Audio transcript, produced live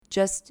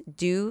Just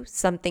do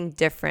something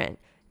different.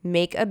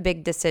 Make a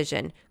big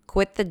decision.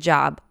 Quit the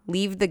job,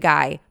 leave the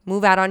guy,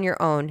 move out on your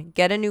own,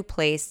 get a new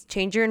place,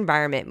 change your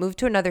environment, move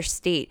to another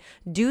state.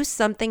 Do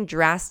something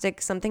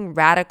drastic, something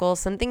radical,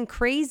 something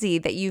crazy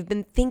that you've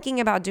been thinking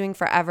about doing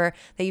forever,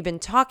 that you've been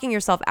talking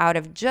yourself out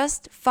of.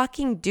 Just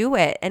fucking do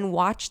it and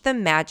watch the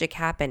magic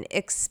happen.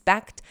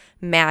 Expect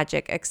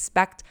magic,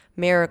 expect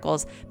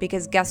miracles,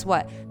 because guess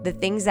what? The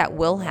things that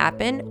will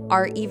happen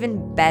are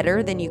even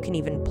better than you can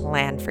even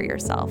plan for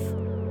yourself.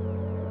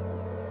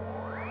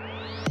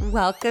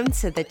 Welcome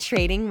to the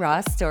Trading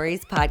Raw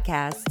Stories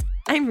podcast.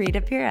 I'm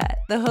Rita Pira,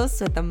 the host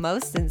with the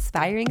most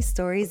inspiring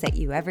stories that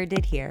you ever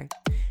did hear.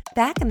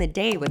 Back in the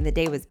day when the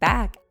day was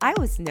back, I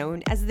was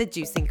known as the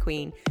juicing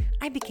queen.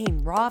 I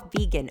became raw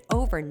vegan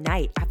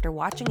overnight after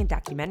watching a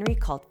documentary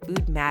called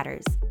Food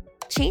Matters.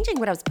 Changing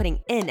what I was putting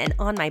in and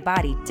on my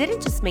body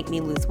didn't just make me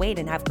lose weight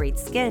and have great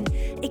skin.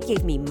 It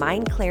gave me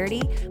mind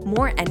clarity,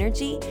 more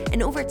energy,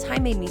 and over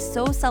time made me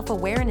so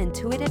self-aware and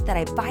intuitive that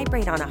I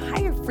vibrate on a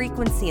higher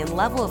frequency and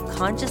level of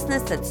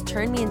consciousness that's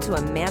turned me into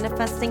a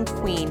manifesting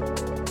queen.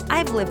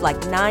 I've lived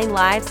like 9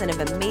 lives and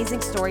have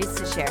amazing stories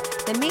to share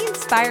that may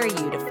inspire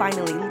you to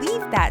finally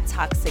leave that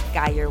toxic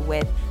guy you're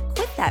with,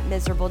 quit that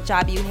miserable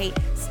job you hate,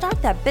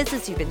 start that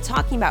business you've been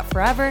talking about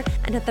forever,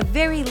 and at the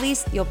very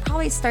least, you'll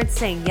probably start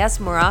saying yes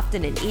more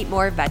often and eat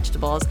more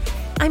vegetables.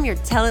 I'm your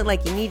tell it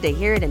like you need to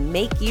hear it and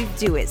make you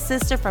do it,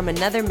 sister from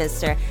another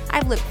mister.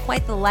 I've lived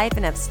quite the life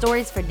and have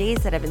stories for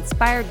days that have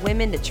inspired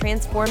women to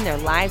transform their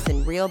lives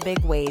in real big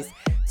ways.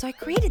 So I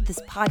created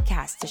this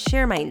podcast to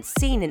share my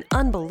insane and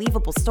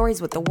unbelievable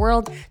stories with the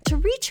world to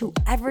reach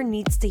whoever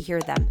needs to hear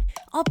them.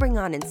 I'll bring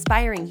on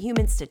inspiring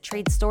humans to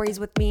trade stories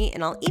with me,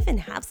 and I'll even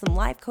have some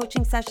live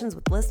coaching sessions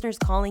with listeners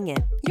calling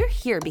in. You're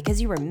here because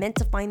you were meant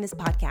to find this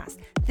podcast,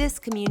 this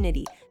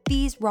community,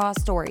 these raw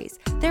stories.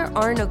 There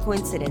are no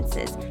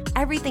coincidences.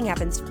 Everything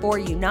happens for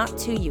you, not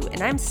to you,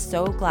 and I'm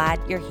so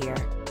glad you're here.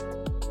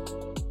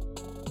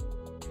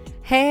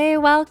 Hey,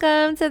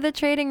 welcome to the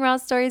Trading Raw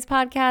Stories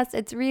podcast.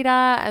 It's Rita.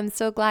 I'm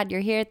so glad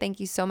you're here. Thank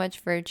you so much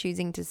for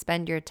choosing to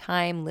spend your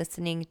time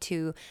listening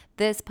to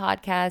this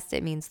podcast.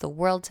 It means the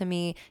world to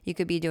me. You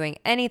could be doing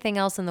anything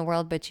else in the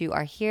world, but you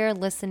are here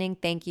listening.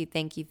 Thank you,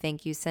 thank you,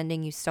 thank you.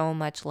 Sending you so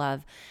much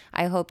love.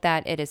 I hope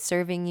that it is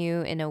serving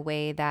you in a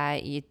way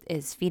that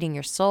is feeding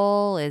your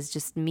soul, is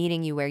just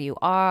meeting you where you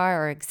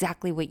are, or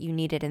exactly what you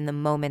needed in the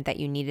moment that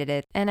you needed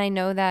it. And I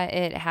know that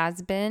it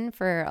has been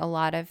for a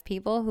lot of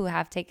people who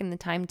have taken the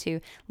time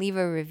to leave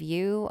a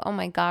review. Oh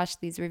my gosh,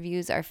 these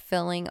reviews are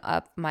filling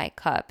up my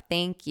cup.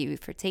 Thank you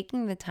for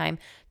taking the time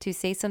to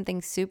say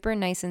something super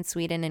nice and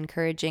sweet and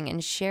encouraging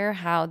and share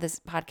how this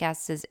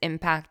podcast has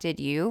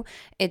impacted you.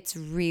 It's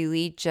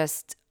really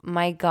just,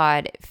 my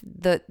God,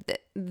 the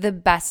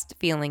best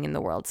feeling in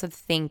the world. So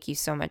thank you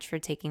so much for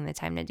taking the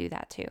time to do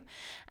that too.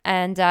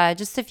 And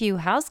just a few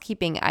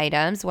housekeeping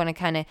items. Want to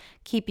kind of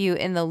keep you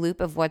in the loop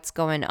of what's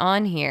going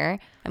on here.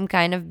 I'm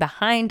kind of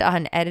behind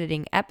on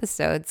editing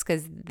episodes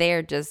because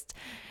they're just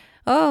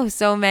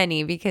so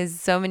many, because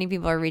so many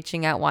people are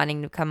reaching out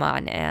wanting to come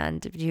on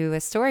and do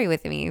a story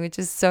with me, which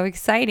is so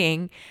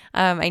exciting.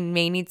 I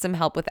may need some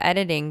help with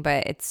editing,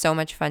 but it's so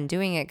much fun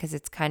doing it because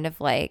it's kind of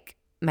like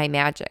my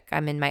magic.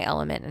 I'm in my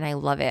element and I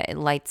love it. It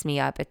lights me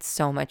up. It's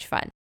so much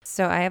fun.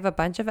 So I have a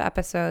bunch of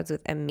episodes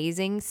with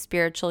amazing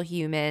spiritual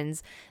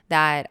humans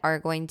that are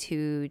going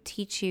to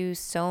teach you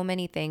so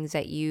many things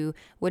that you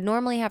would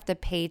normally have to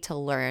pay to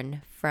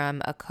learn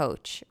from a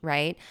coach,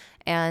 right?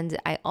 And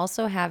I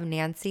also have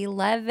Nancy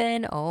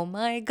Levin. Oh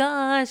my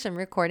gosh, I'm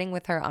recording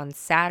with her on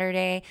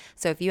Saturday.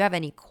 So if you have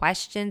any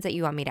questions that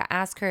you want me to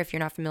ask her, if you're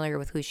not familiar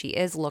with who she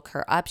is, look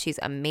her up. She's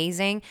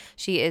amazing.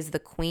 She is the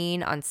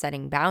queen on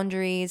setting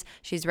boundaries.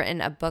 She's written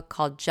a book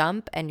called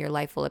Jump and Your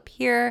Life Will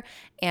Appear.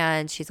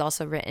 And she's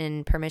also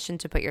written Permission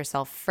to Put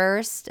Yourself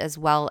First, as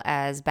well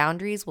as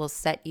Boundaries Will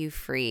Set You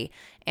Free.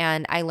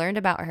 And I learned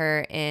about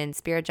her in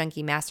Spirit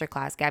Junkie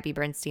Masterclass, Gabby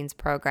Bernstein's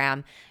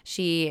program.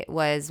 She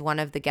was one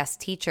of the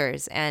guest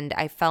teachers and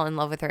I fell in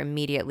love with her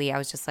immediately. I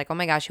was just like, oh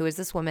my gosh, who is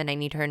this woman? I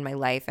need her in my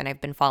life. And I've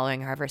been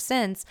following her ever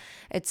since.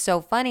 It's so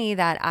funny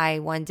that I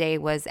one day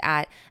was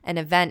at an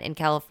event in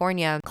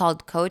California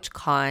called Coach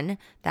Con.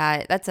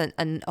 That's a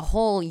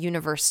whole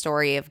universe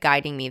story of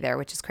guiding me there,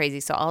 which is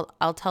crazy. So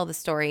I'll tell the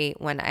story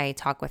when I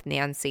talk with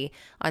Nancy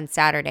on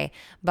Saturday.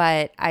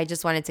 But I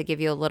just wanted to give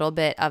you a little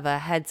bit of a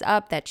heads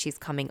up that she's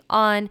coming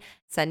on.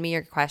 Send me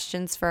your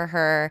questions for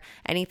her,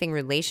 anything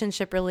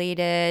relationship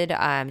related,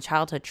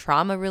 childhood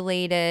trauma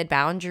related,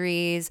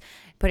 boundaries,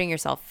 putting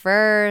yourself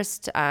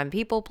first,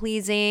 people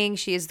pleasing.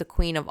 She is the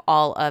queen of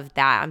all of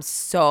that. I'm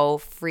so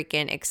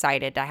freaking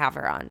excited to have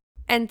her on.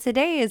 And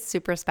today is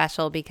super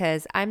special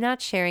because I'm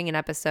not sharing an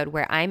episode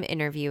where I'm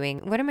interviewing.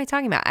 What am I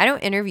talking about? I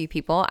don't interview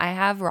people. I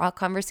have raw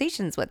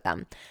conversations with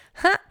them.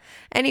 Huh.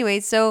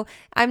 Anyway, so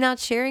I'm not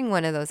sharing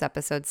one of those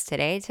episodes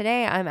today.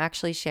 Today, I'm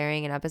actually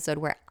sharing an episode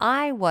where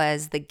I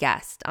was the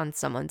guest on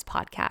someone's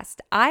podcast.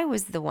 I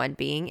was the one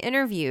being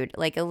interviewed,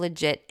 like a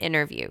legit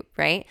interview,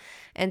 right?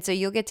 And so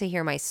you'll get to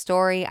hear my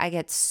story. I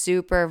get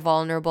super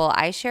vulnerable.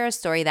 I share a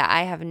story that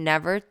I have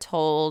never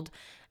told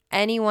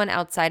anyone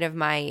outside of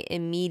my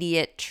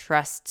immediate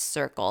trust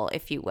circle,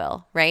 if you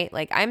will, right?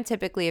 Like I'm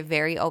typically a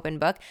very open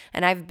book,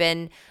 and I've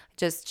been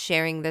just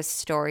sharing this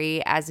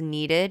story as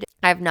needed.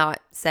 I've not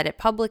said it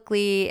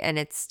publicly, and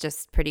it's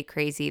just pretty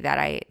crazy that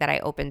I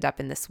opened up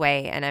in this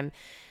way, and I'm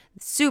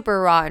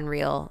super raw and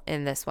real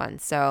in this one.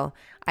 So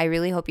I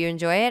really hope you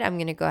enjoy it. I'm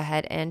going to go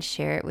ahead and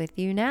share it with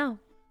you now.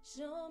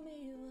 Show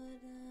me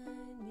what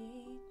I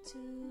need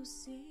to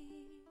see.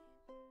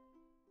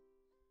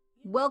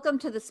 Welcome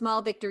to the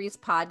Small Victories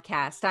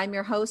podcast. I'm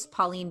your host,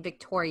 Pauline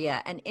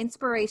Victoria, an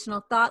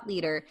inspirational thought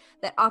leader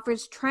that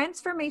offers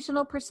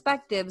transformational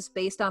perspectives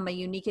based on my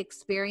unique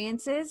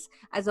experiences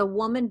as a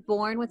woman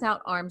born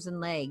without arms and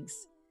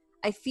legs.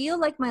 I feel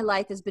like my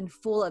life has been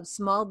full of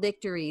small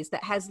victories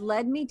that has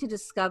led me to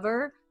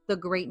discover the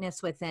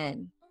greatness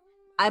within.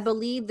 I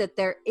believe that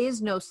there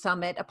is no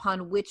summit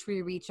upon which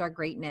we reach our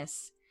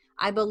greatness.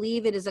 I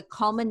believe it is a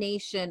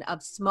culmination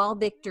of small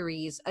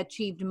victories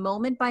achieved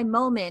moment by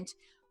moment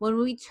when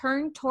we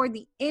turn toward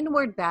the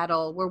inward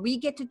battle where we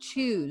get to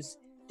choose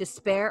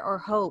despair or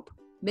hope,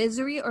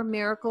 misery or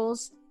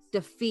miracles,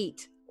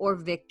 defeat or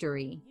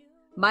victory.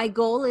 My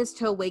goal is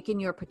to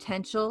awaken your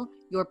potential,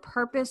 your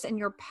purpose, and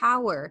your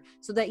power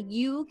so that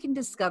you can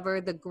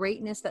discover the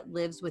greatness that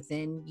lives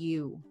within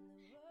you.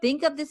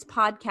 Think of this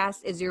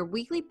podcast as your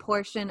weekly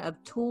portion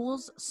of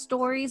tools,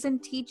 stories,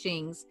 and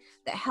teachings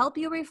that help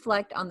you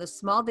reflect on the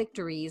small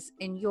victories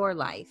in your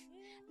life.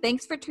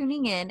 Thanks for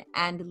tuning in,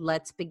 and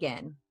let's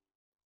begin.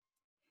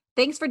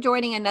 Thanks for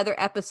joining another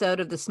episode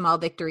of the Small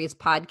Victories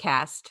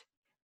podcast.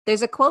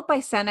 There's a quote by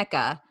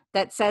Seneca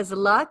that says,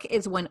 luck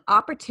is when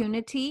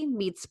opportunity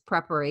meets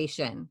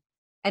preparation.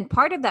 And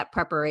part of that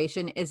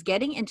preparation is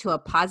getting into a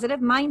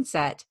positive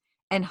mindset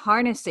and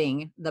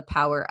harnessing the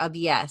power of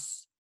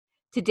yes.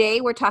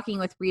 Today, we're talking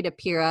with Rita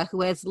Pira,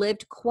 who has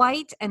lived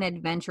quite an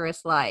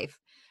adventurous life.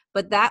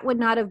 But that would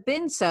not have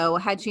been so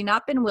had she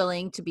not been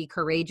willing to be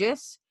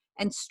courageous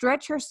and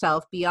stretch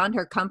herself beyond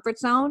her comfort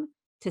zone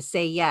to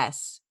say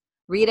yes.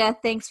 Rita,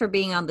 thanks for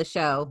being on the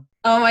show.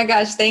 Oh my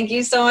gosh, thank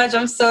you so much.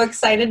 I'm so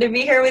excited to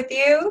be here with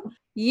you.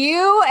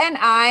 You and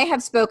I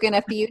have spoken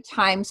a few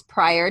times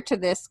prior to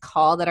this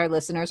call that our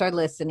listeners are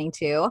listening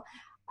to.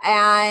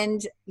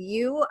 And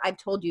I've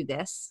told you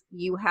this,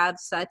 you have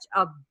such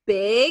a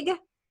big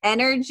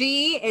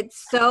energy.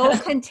 It's so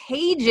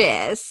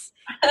contagious.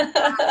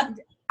 And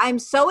I'm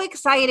so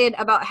excited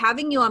about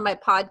having you on my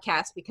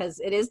podcast because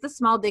it is the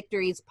Small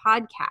Victories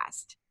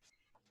podcast.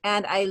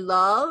 And I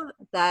love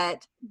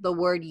that the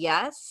word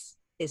yes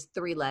is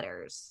 3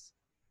 letters.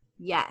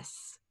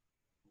 Yes.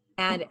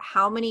 And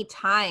how many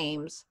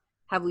times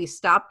have we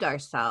stopped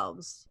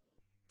ourselves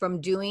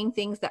from doing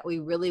things that we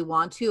really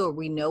want to or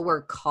we know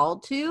we're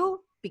called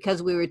to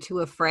because we were too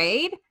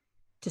afraid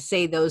to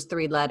say those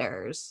 3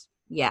 letters?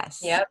 Yes.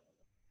 Yep.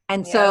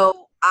 And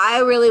so I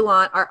really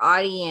want our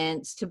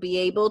audience to be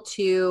able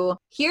to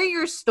hear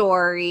your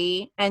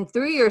story, and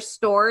through your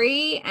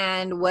story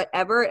and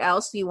whatever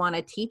else you want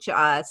to teach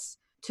us,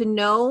 to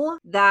know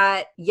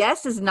that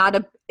yes is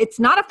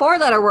it's not a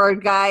 4-letter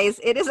word, guys.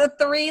 It is a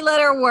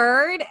 3-letter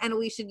word, and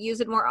we should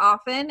use it more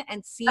often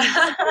and see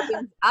what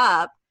opens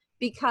up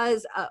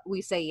because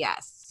we say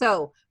yes.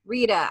 So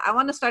Rita, I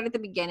want to start at the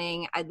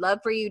beginning. I'd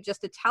love for you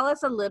just to tell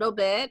us a little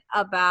bit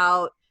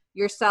about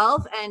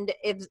yourself, and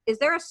is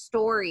there a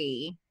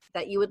story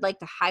that you would like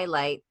to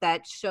highlight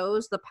that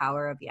shows the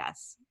power of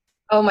yes?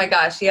 Oh my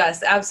gosh,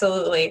 yes,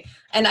 absolutely.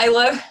 And I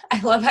love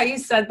how you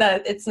said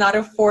that it's not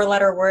a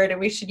 4-letter word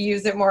and we should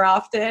use it more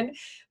often,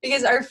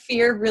 because our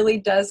fear really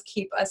does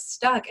keep us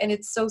stuck. And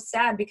it's so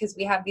sad because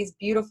we have these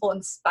beautiful,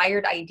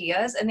 inspired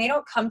ideas and they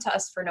don't come to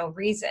us for no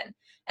reason.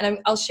 And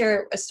I'll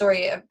share a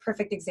story, a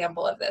perfect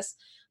example of this.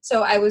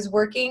 So I was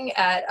working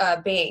at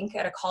a bank,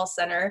 at a call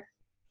center,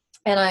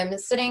 and I'm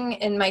sitting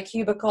in my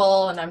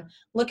cubicle and I'm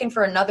looking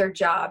for another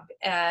job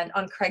and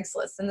on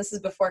Craigslist. And this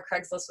is before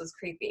Craigslist was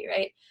creepy,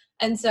 right?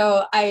 And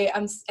so I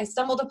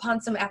stumbled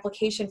upon some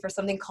application for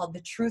something called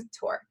the Truth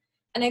Tour.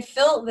 And I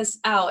filled this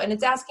out and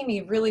it's asking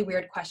me really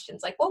weird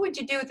questions. Like, what would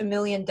you do with $1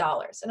 million?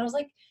 And I was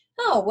like,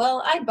 oh,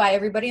 well, I'd buy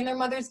everybody and their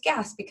mother's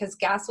gas, because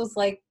gas was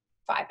like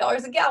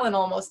 $5 a gallon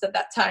almost at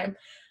that time.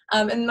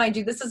 And mind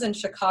you, this is in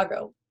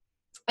Chicago.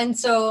 And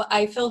so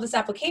I filled this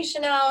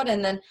application out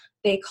and then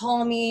they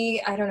call me.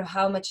 I don't know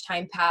how much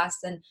time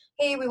passed. And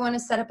hey, we want to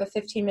set up a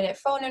 15-minute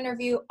phone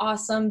interview.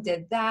 Awesome.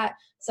 Did that.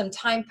 Some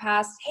time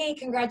passed. Hey,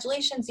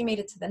 congratulations. You made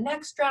it to the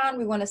next round.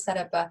 We want to set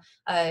up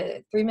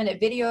a 3-minute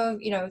video,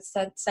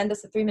 send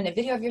us a 3-minute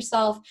video of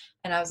yourself.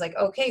 And I was like,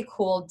 okay,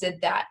 cool. Did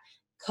that.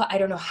 I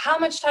don't know how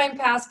much time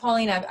passed,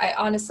 Pauline. I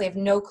honestly have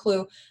no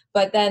clue.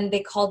 But then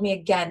they called me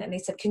again and they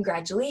said,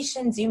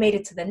 congratulations, you made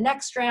it to the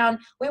next round.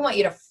 We want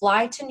you to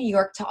fly to New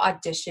York to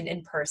audition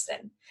in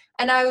person.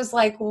 And I was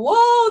like,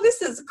 whoa,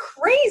 this is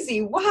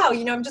crazy. Wow.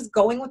 I'm just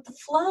going with the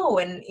flow.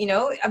 And,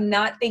 I'm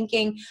not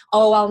thinking,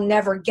 oh, I'll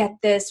never get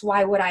this.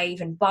 Why would I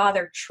even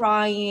bother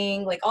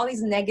trying? Like all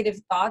these negative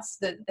thoughts,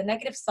 the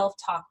negative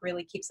self-talk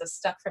really keeps us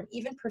stuck from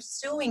even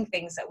pursuing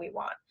things that we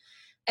want.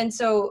 And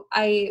so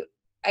I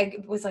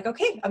was like,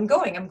 okay, I'm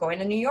going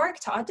to New York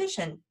to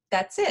audition.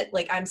 That's it.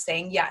 Like I'm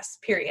saying yes,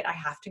 period. I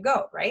have to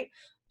go. Right.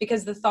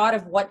 Because the thought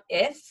of what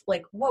if,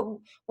 like,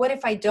 what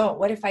if I don't,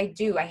 what if I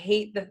do? I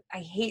hate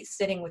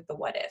sitting with the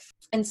what if.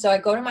 And so I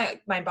go to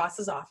my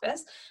boss's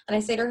office and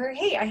I say to her,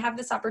 hey, I have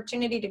this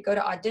opportunity to go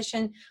to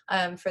audition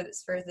for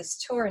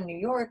this tour in New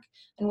York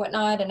and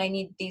whatnot. And I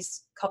need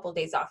these couple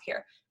days off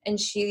here. And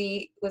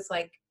she was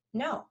like,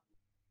 no,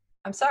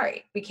 I'm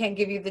sorry, we can't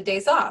give you the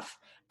days off.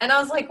 And I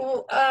was like,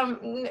 well,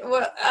 I'm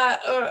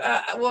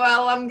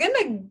going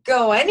to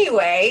go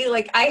anyway.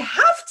 Like, I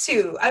have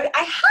to. I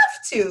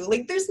have to.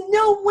 Like, there's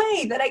no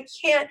way that I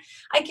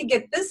could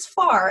get this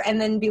far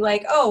and then be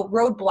like, oh,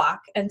 roadblock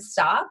and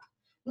stop.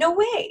 No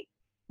way.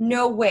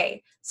 No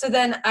way. So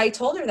then I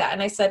told her that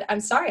and I said, I'm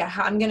sorry,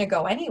 I'm going to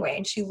go anyway.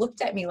 And she looked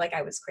at me like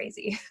I was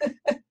crazy.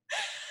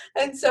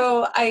 And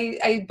so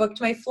I booked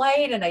my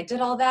flight and I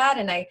did all that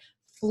and I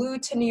flew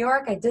to New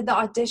York. I did the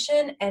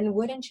audition and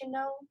wouldn't you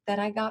know that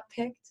I got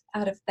picked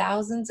out of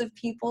thousands of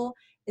people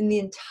in the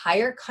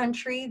entire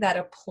country that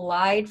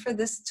applied for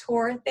this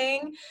tour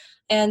thing.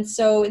 And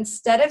so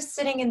instead of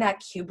sitting in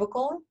that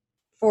cubicle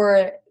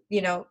for,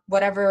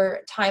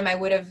 whatever time I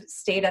would have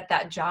stayed at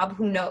that job,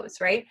 who knows,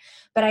 right?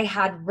 But I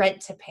had rent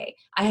to pay.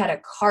 I had a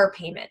car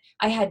payment.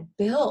 I had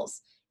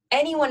bills.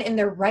 Anyone in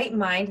their right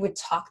mind would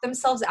talk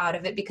themselves out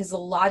of it because the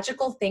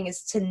logical thing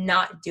is to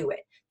not do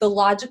it. The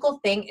logical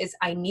thing is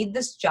I need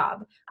this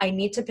job. I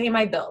need to pay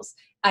my bills.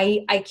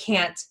 I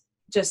can't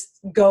just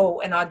go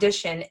and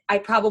audition. I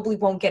probably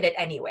won't get it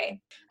anyway.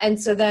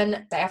 And so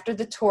then after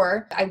the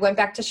tour, I went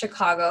back to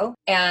Chicago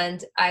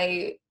and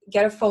I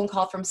get a phone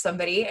call from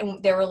somebody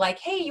and they were like,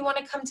 hey, you want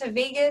to come to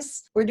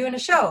Vegas? We're doing a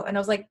show. And I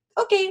was like,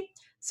 okay.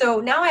 So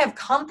now I have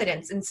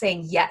confidence in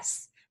saying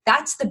yes.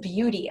 That's the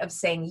beauty of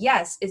saying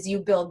yes, is you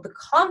build the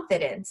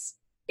confidence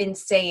in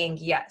saying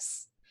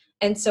yes.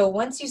 And so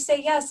once you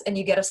say yes and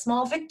you get a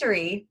small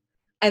victory,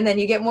 and then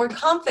you get more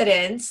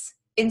confidence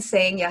in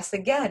saying yes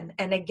again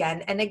and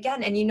again and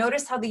again. And you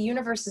notice how the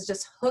universe is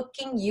just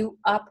hooking you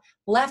up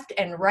left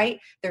and right.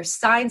 There's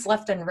signs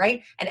left and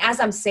right. And as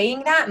I'm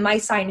saying that, my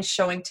sign is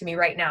showing to me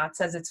right now. It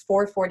says it's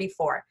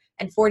 444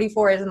 and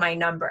 44 is my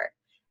number.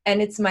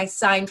 And it's my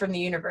sign from the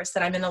universe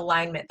that I'm in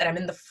alignment, that I'm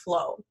in the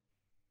flow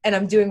and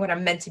I'm doing what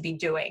I'm meant to be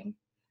doing.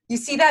 You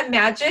see that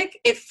magic?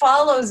 It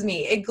follows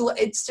me.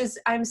 It's just,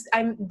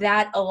 I'm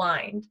that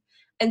aligned.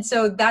 And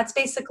so that's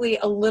basically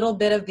a little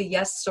bit of the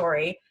yes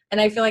story. And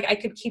I feel like I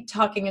could keep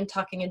talking and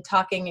talking and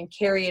talking and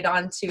carry it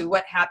on to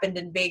what happened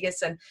in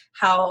Vegas and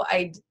how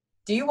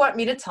do you want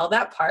me to tell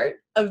that part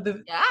of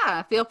the?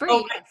 Yeah, feel free.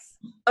 Oh, yes.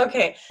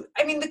 Okay.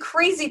 I mean, the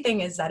crazy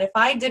thing is that if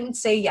I didn't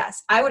say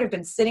yes, I would have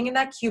been sitting in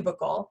that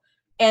cubicle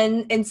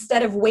and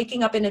instead of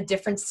waking up in a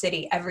different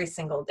city every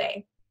single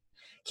day.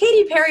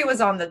 Katy Perry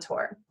was on the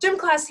tour, Gym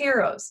Class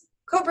Heroes,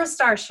 Cobra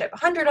Starship,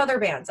 100 other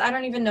bands. I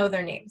don't even know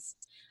their names.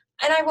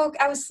 And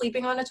I was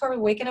sleeping on a tour,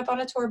 waking up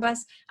on a tour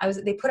bus.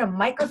 They put a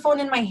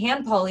microphone in my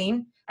hand,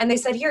 Pauline, and they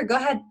said, here, go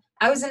ahead.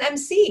 I was an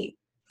MC.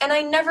 And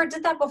I never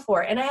did that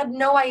before. And I had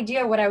no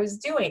idea what I was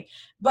doing.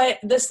 But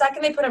the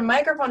second they put a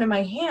microphone in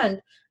my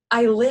hand,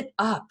 I lit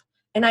up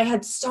and I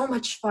had so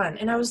much fun.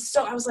 And I was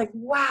like,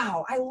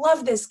 wow, I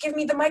love this. Give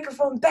me the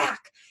microphone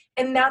back.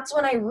 And that's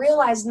when I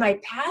realized my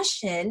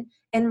passion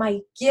and my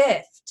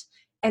gift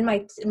and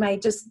my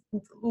just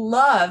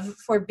love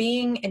for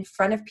being in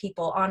front of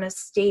people on a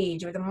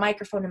stage with a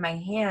microphone in my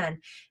hand.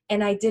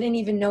 And I didn't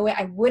even know it.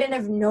 I wouldn't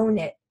have known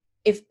it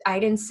if I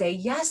didn't say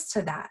yes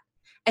to that.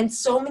 And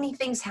so many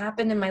things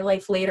happened in my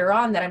life later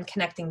on that I'm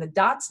connecting the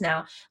dots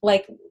now.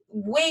 Like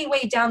way,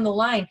 way down the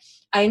line,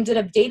 I ended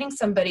up dating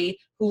somebody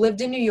who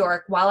lived in New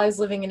York while I was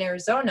living in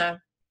Arizona.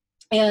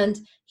 And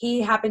he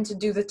happened to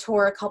do the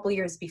tour a couple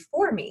years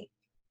before me.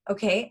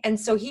 Okay. And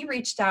so he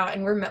reached out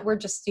and we're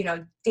just,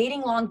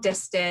 dating long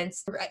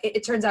distance.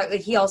 It turns out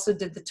that he also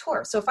did the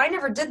tour. So if I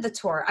never did the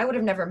tour, I would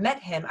have never met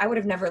him. I would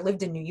have never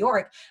lived in New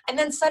York. And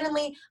then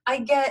suddenly I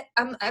get,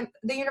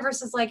 the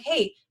universe is like,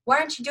 hey, why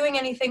aren't you doing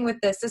anything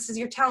with this? This is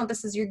your talent.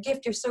 This is your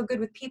gift. You're so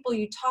good with people.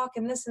 You talk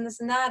and this and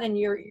this and that. And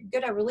you're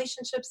good at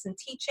relationships and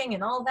teaching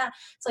and all that.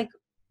 It's like,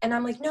 and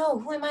I'm like, no,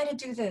 who am I to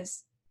do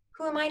this?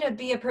 Who am I to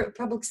be a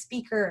public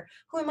speaker?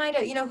 Who am I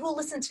to, who will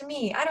listen to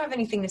me? I don't have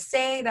anything to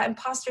say. That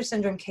imposter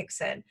syndrome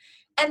kicks in.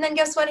 And then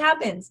guess what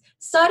happens?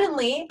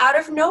 Suddenly, out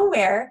of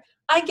nowhere,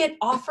 I get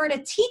offered a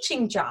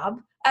teaching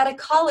job at a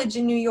college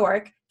in New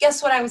York.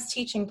 Guess what I was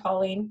teaching,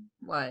 Pauline?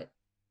 What?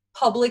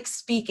 Public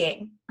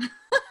speaking.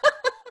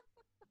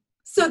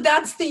 So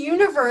that's the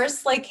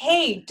universe, like,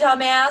 hey,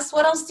 dumbass,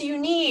 what else do you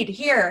need?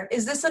 Here,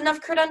 is this enough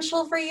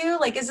credential for you?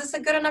 Like, is this a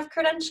good enough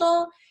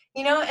credential?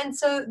 You know, and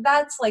so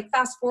that's like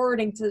fast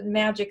forwarding to the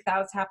magic that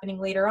was happening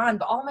later on.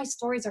 But all my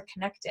stories are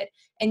connected,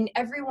 and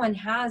everyone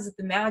has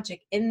the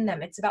magic in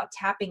them. It's about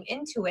tapping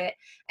into it,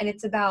 and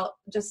it's about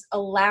just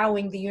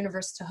allowing the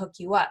universe to hook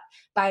you up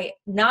by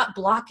not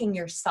blocking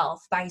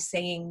yourself by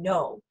saying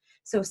no.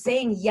 So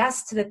saying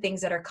yes to the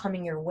things that are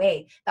coming your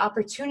way, the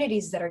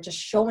opportunities that are just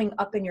showing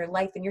up in your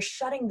life, and you're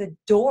shutting the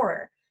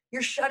door.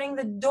 You're shutting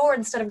the door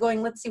instead of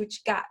going, let's see what you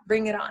got.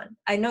 Bring it on.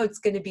 I know it's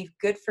going to be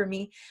good for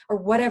me, or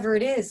whatever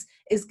it is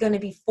going to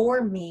be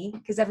for me,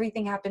 because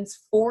everything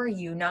happens for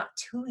you, not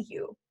to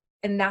you.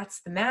 And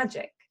that's the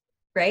magic,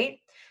 right?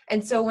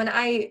 And so when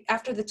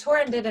after the tour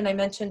ended and I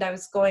mentioned I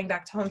was going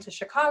back home to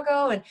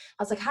Chicago, and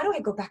I was like, how do I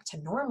go back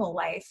to normal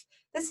life?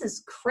 This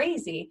is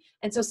crazy.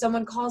 And so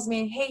someone calls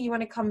me, hey, you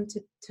want to come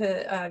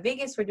to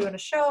Vegas? We're doing a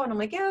show. And I'm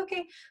like, yeah,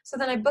 okay. So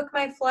then I book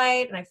my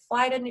flight and I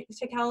fly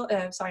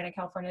not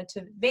California,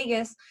 to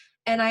Vegas.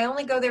 And I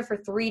only go there for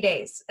 3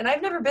 days. And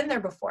I've never been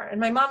there before.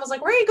 And my mom was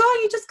like, where are you going?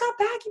 You just got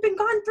back. You've been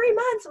gone 3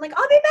 months. I'm like,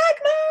 I'll be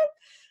back, Mom.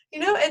 You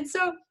know, and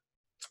so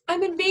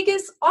I'm in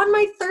Vegas on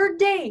my 3rd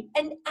day,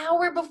 an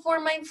hour before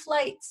my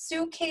flight,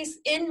 suitcase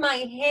in my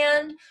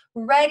hand,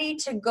 ready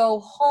to go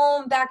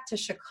home back to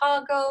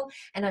Chicago.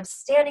 And I'm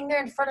standing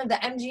there in front of the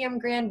MGM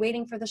Grand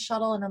waiting for the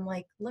shuttle. And I'm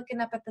like looking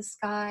up at the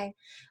sky.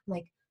 I'm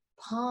like,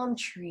 palm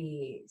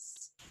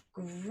trees,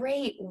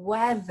 great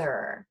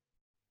weather,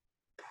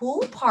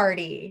 pool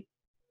party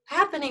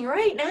happening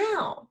right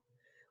now.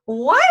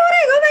 Why would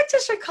I go back to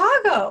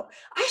Chicago?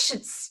 I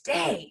should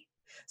stay.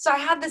 So I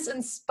had this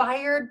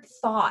inspired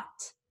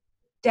thought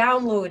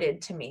downloaded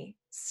to me.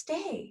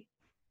 Stay.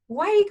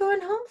 Why are you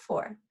going home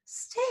for?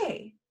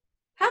 Stay.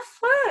 Have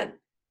fun.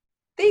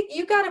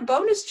 You got a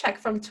bonus check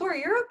from tour.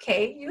 You're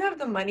okay. You have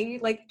the money.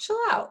 Like, chill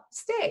out.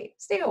 Stay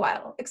a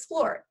while.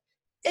 Explore.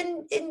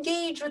 And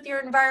engage with your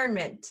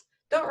environment.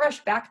 Don't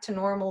rush back to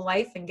normal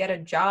life and get a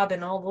job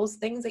and all those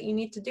things that you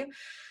need to do.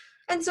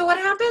 And so what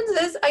happens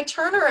is I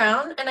turn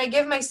around and I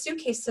give my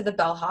suitcase to the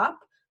bellhop.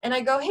 And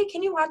I go, hey,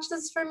 can you watch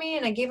this for me?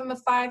 And I gave him a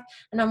 5.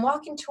 And I'm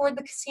walking toward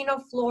the casino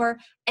floor.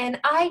 And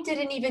I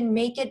didn't even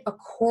make it a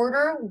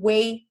quarter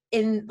way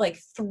in, like,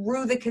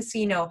 through the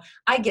casino.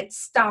 I get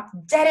stopped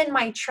dead in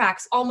my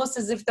tracks, almost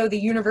as if though the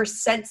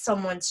universe sent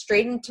someone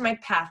straight into my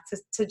path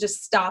to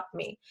just stop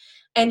me.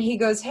 And he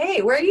goes,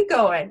 hey, where are you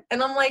going?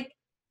 And I'm like,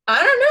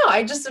 I don't know.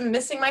 I just am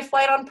missing my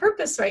flight on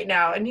purpose right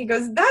now. And he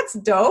goes, that's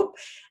dope.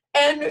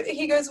 And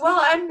he goes,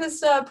 well, I'm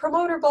this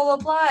promoter, blah, blah,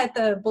 blah, at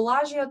the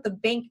Bellagio at the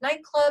Bank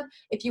nightclub.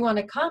 If you want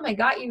to come, I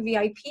got you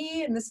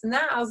VIP and this and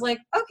that. I was like,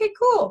 okay,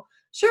 cool.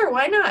 Sure,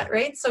 why not,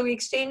 right? So we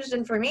exchanged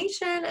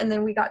information, and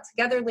then we got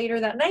together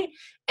later that night.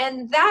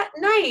 And that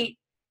night,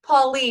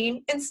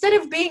 Pauline, instead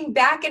of being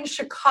back in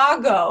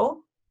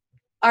Chicago,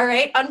 all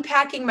right,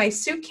 unpacking my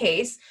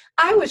suitcase,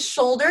 I was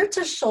shoulder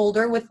to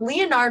shoulder with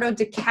Leonardo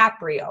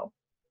DiCaprio.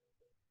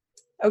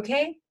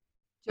 Okay?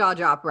 Jaw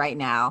drop right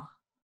now.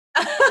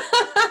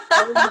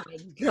 Oh my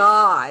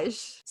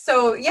gosh.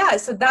 So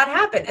that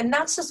happened. And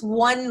that's just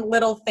one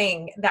little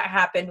thing that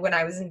happened when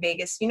I was in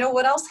Vegas. You know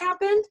what else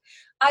happened?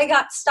 I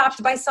got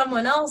stopped by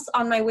someone else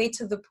on my way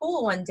to the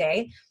pool one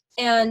day.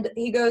 And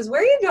he goes,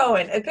 where are you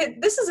going?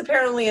 This is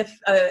apparently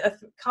a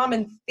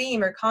common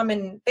theme or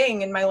common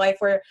thing in my life,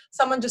 where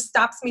someone just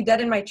stops me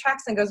dead in my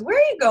tracks and goes, where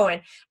are you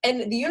going?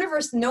 And the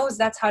universe knows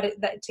that's how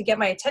to get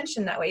my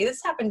attention that way.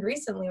 This happened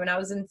recently when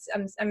I'm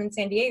in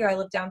San Diego. I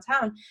live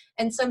downtown,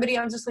 and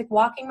I'm just like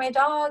walking my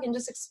dog and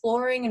just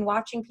exploring and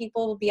watching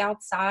people be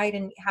outside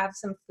and have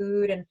some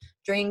food and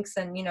drinks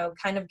and, you know,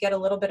 kind of get a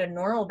little bit of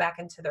normal back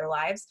into their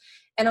lives.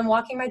 And I'm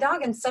walking my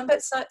dog, and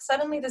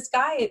suddenly this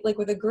guy, like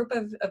with a group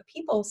of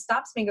people,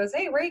 stops me and goes,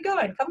 hey, where are you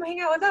going? Come hang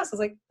out with us. I was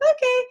like,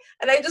 okay.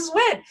 And I just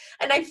went.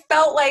 And I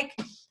felt like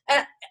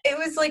it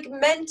was like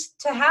meant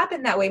to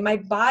happen that way. My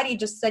body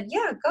just said,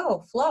 yeah,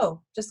 go,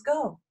 flow, just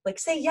go. Like,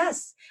 say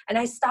yes. And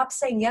I stopped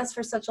saying yes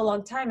for such a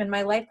long time. And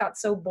my life got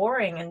so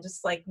boring and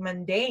just like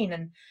mundane.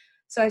 And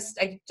so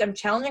I'm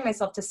challenging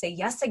myself to say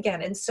yes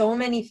again. And so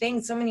many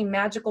things, so many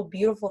magical,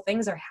 beautiful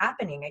things are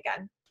happening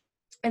again.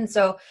 And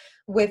so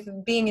with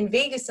being in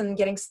Vegas and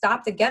getting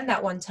stopped again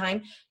that one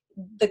time,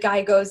 the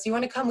guy goes, you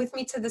want to come with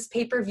me to this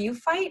pay-per-view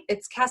fight?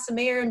 It's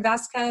Casimir and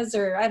Vasquez,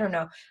 or I don't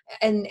know.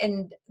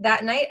 And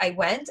that night I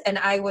went, and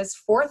I was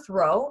 4th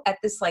row at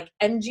this like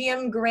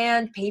MGM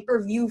Grand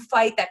pay-per-view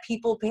fight that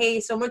people pay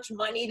so much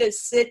money to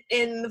sit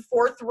in the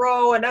 4th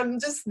row. And I'm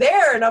just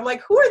there, and I'm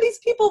like, who are these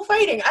people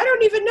fighting? I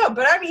don't even know,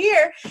 but I'm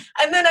here.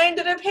 And then I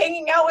ended up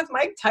hanging out with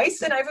Mike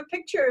Tyson. I have a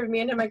picture of me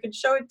and him. I could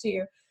show it to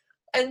you.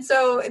 And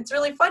so it's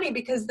really funny,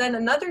 because then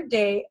another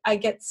day I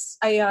get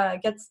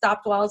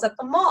stopped while I was at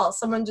the mall.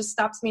 Someone just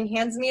stops me and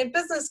hands me a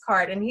business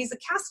card, and he's a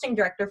casting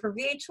director for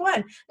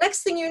VH1.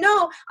 Next thing you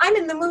know, I'm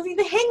in the movie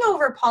The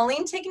Hangover,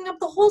 Pauline, taking up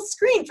the whole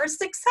screen for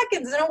 6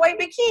 seconds in a white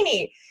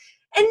bikini.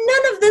 And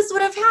none of this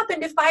would have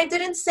happened if I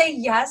didn't say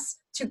yes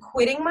to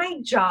quitting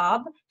my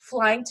job,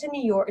 flying to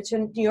New York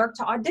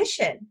to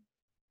audition.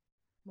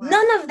 Wow.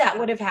 None of that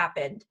would have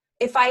happened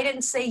if I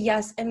didn't say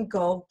yes and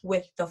go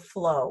with the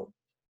flow,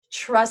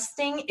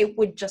 trusting it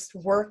would just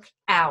work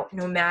out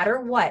no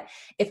matter what.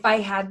 If I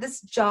had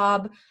this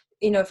job,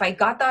 if I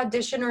got the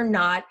audition or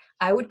not,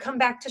 I would come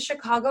back to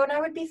Chicago and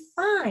I would be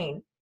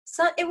fine.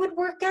 So it would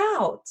work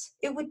out.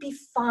 It would be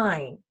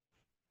fine.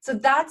 So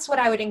that's what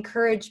I would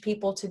encourage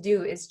people to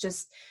do, is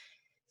just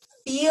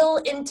feel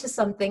into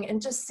something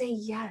and just say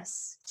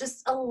yes.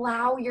 Just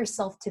allow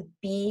yourself to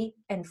be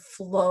and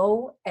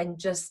flow and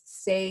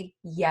just say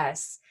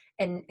yes,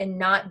 and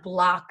not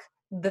block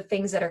the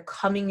things that are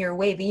coming your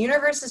way. The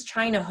universe is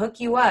trying to hook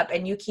you up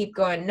and you keep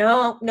going,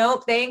 no,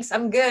 thanks,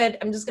 I'm good.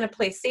 I'm just going to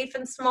play safe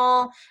and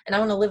small, and I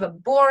want to live a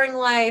boring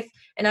life,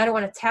 and I don't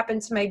want to tap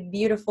into my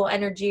beautiful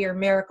energy or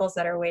miracles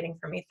that are waiting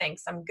for me.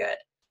 Thanks, I'm good.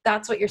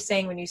 That's what you're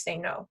saying when you say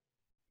no.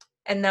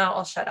 And now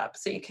I'll shut up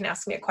so you can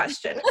ask me a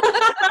question.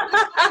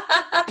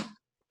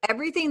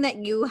 Everything that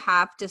you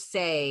have to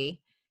say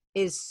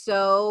is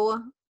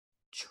so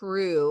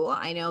true.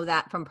 I know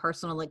that from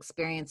personal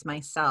experience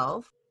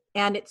myself.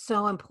 And it's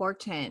so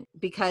important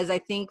because I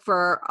think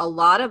for a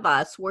lot of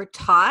us, we're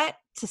taught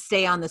to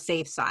stay on the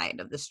safe side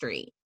of the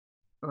street,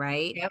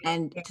 right? Yep.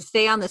 And to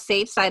stay on the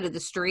safe side of the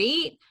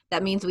street,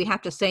 that means we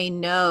have to say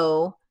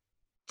no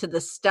to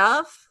the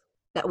stuff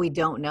that we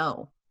don't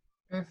know.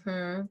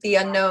 Mm-hmm. The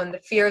unknown, the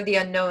fear of the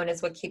unknown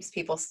is what keeps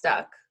people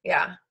stuck.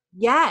 Yeah.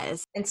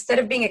 Yes. Instead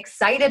of being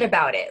excited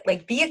about it,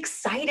 like, be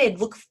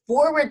excited, look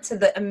forward to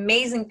the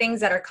amazing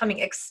things that are coming,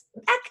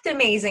 expect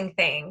amazing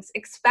things,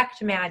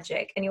 expect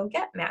magic, and you'll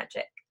get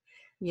magic.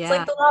 Yeah. It's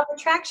like the law of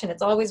attraction.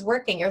 It's always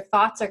working. Your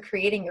thoughts are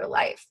creating your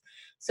life.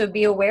 So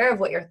be aware of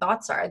what your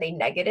thoughts are. Are they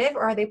negative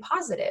or are they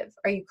positive?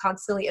 Are you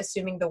constantly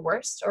assuming the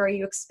worst, or are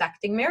you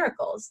expecting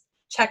miracles?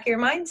 Check your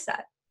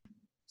mindset.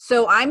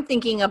 So I'm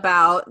thinking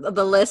about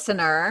the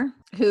listener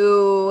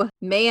who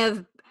may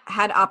have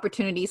had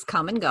opportunities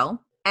come and go,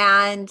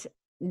 and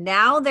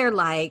now they're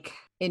like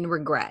in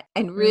regret.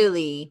 And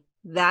really,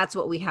 that's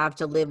what we have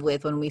to live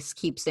with when we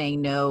keep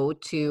saying no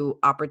to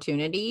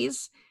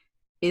opportunities,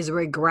 is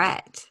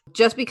regret.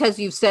 Just because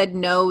you've said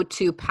no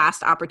to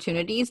past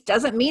opportunities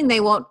doesn't mean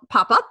they won't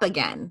pop up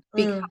again.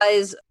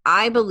 Because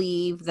I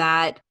believe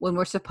that when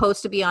we're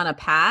supposed to be on a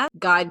path,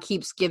 God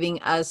keeps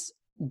giving us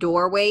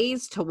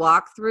doorways to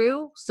walk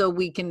through so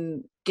we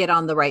can get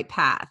on the right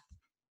path.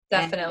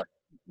 Definitely. And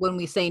when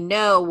we say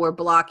no, we're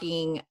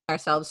blocking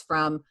ourselves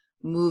from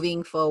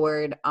moving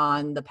forward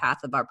on the path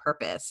of our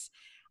purpose.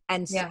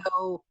 And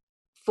so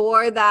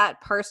for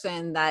that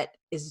person that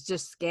is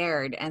just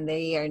scared and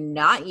they are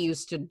not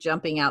used to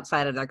jumping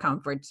outside of their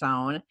comfort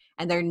zone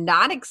and they're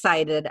not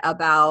excited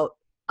about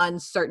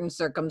uncertain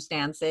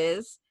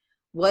circumstances,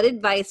 what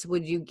advice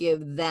would you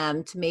give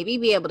them to maybe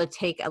be able to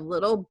take a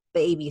little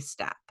baby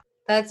step?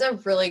 That's a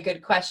really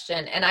good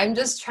question. And I'm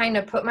just trying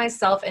to put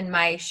myself in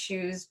my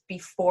shoes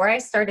before I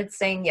started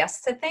saying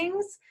yes to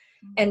things,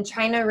 and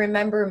trying to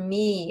remember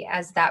me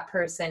as that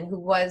person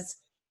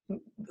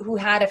who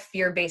had a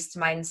fear-based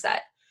mindset.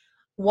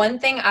 One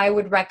thing I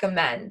would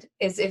recommend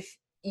is, if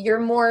you're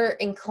more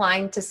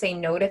inclined to say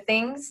no to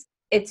things,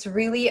 it's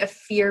really a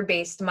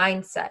fear-based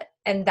mindset.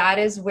 And that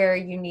is where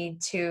you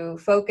need to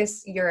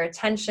focus your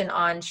attention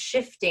on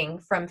shifting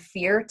from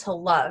fear to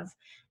love.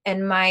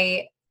 And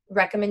my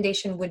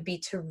recommendation would be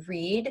to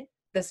read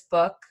this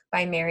book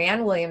by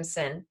Marianne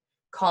Williamson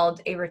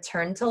called A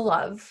Return to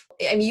Love.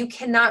 I mean, you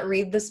cannot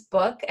read this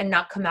book and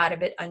not come out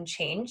of it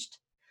unchanged.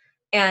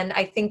 And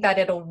I think that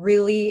it'll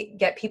really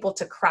get people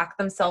to crack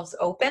themselves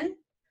open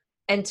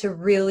and to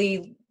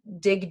really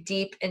dig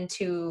deep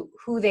into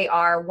who they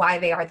are, why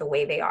they are the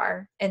way they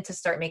are, and to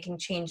start making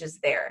changes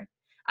there.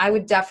 I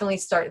would definitely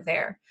start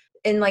there.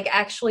 And like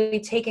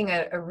actually taking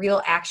a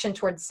real action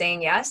towards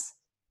saying yes.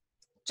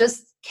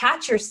 Just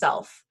catch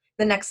yourself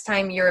the next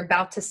time you're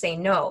about to say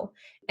no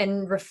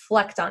and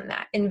reflect on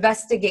that.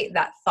 Investigate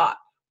that thought.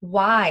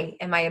 Why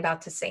am I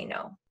about to say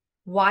no?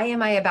 Why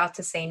am I about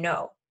to say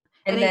no?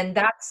 And then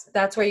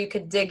that's where you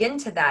could dig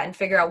into that and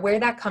figure out where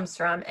that comes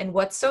from and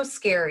what's so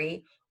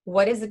scary.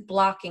 What is it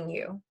blocking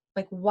you?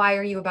 Like, why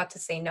are you about to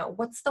say no?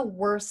 What's the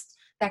worst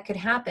that could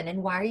happen?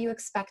 And why are you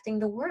expecting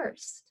the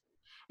worst?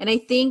 And I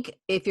think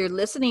if you're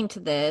listening to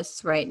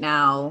this right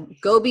now,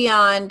 go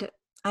beyond,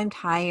 I'm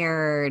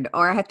tired,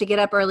 or I have to get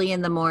up early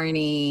in the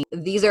morning.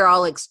 These are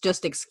all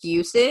just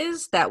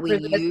excuses that we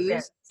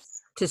use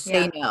to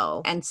say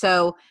no. And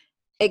so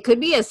it could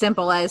be as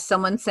simple as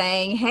someone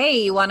saying,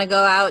 hey, you want to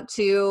go out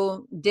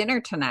to dinner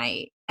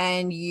tonight?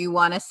 And you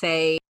want to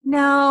say,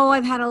 no,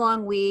 I've had a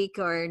long week,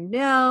 or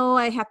no,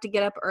 I have to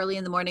get up early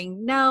in the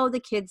morning. No, the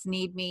kids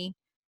need me.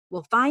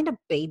 We'll find a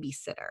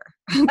babysitter.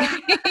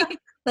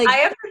 Like, I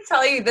have to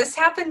tell you, this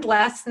happened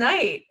last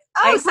night.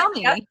 Tell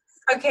me.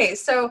 Okay,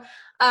 so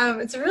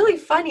it's really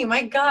funny.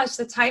 My gosh,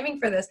 the timing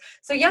for this.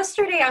 So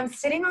yesterday I'm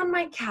sitting on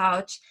my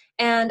couch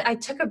and I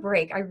took a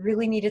break. I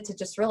really needed to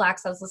just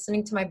relax. I was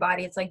listening to my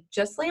body. It's like,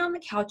 just lay on the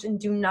couch and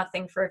do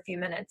nothing for a few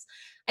minutes.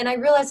 And I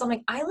realized, I'm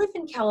like, I live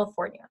in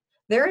California.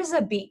 There is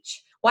a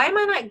beach. Why am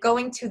I not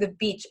going to the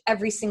beach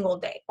every single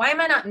day? Why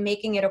am I not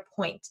making it a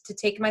point to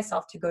take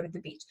myself to go to the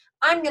beach?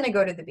 I'm going to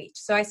go to the beach.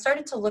 So I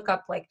started to look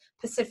up like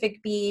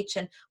Pacific Beach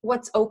and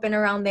what's open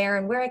around there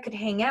and where I could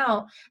hang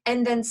out.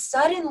 And then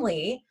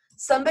suddenly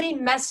somebody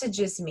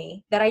messages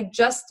me that I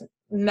just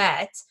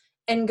met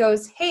and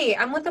goes, hey,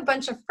 I'm with a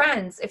bunch of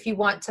friends. If you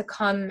want to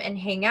come and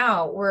hang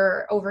out,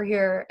 we're over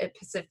here at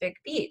Pacific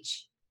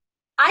Beach.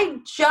 I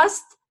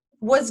just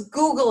was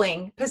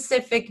Googling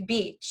Pacific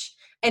Beach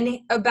and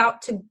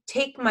about to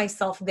take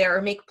myself there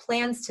or make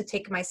plans to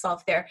take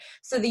myself there.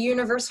 So the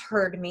universe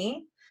heard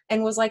me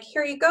and was like,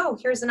 here you go.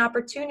 Here's an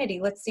opportunity.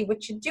 Let's see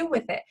what you do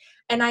with it.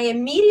 And I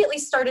immediately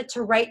started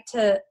to write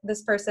to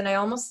this person. I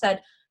almost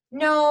said,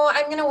 no,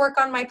 I'm going to work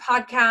on my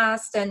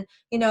podcast and,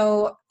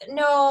 no,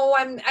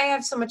 I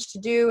have so much to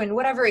do and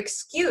whatever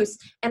excuse.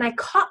 And I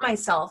caught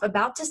myself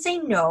about to say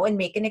no and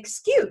make an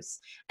excuse.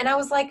 And I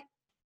was like,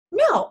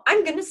 no,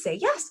 I'm going to say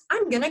yes.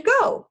 I'm going to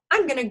go.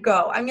 I'm going to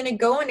go. I'm going to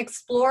go and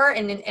explore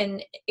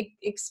and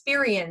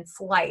experience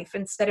life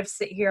instead of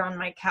sit here on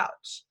my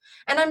couch.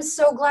 And I'm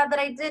so glad that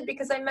I did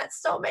because I met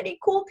so many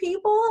cool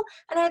people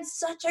and I had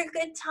such a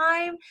good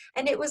time.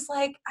 And it was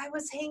like I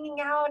was hanging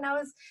out and I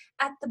was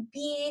at the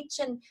beach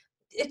and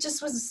it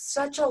just was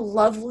such a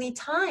lovely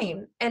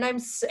time. And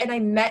I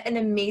met an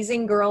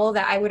amazing girl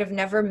that I would have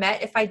never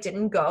met if I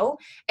didn't go.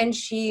 And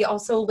she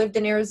also lived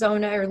in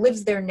Arizona or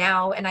lives there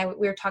now. And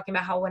we were talking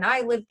about how when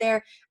I lived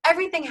there,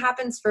 everything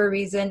happens for a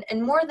reason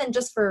and more than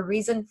just for a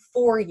reason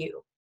for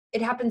you.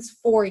 It happens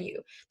for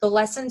you. The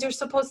lessons you're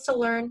supposed to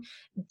learn,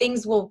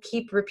 things will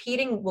keep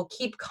repeating, will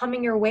keep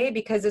coming your way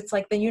because it's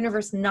like the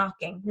universe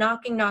knocking.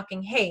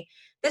 Hey,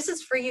 this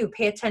is for you.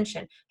 Pay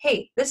attention.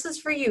 Hey, this is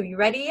for you. You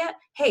ready yet?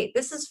 Hey,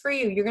 this is for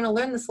you. You're going to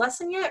learn this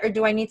lesson yet? Or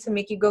do I need to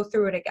make you go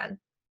through it again?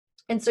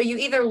 And so you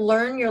either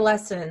learn your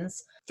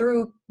lessons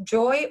through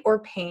joy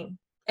or pain,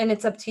 and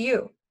it's up to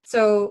you.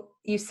 So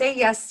you say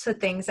yes to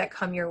things that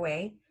come your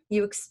way.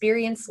 You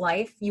experience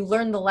life. You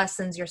learn the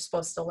lessons you're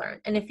supposed to learn.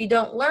 And if you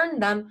don't learn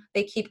them,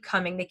 they keep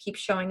coming. They keep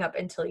showing up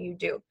until you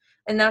do.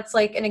 And that's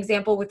like an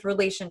example with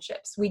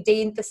relationships. We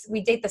date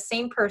the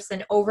same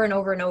person over and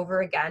over and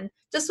over again,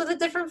 just with a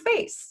different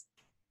face,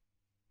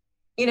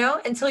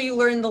 until you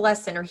learn the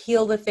lesson or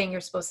heal the thing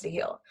you're supposed to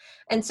heal.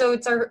 And so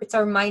it's our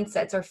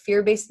mindset, it's our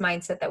fear-based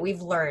mindset that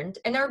we've learned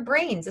in our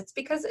brains. It's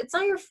because it's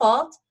not your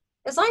fault.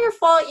 It's not your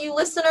fault, you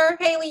listener.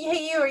 Hey,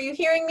 you, are you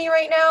hearing me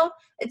right now?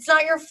 It's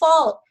not your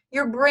fault.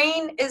 Your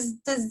brain is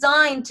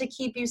designed to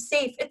keep you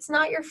safe. It's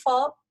not your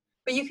fault,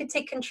 but you can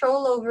take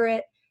control over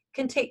it.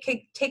 Can take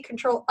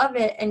control of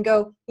it and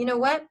go, you know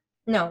what?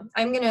 No,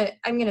 I'm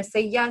gonna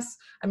say yes.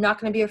 I'm not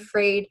gonna be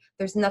afraid.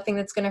 There's nothing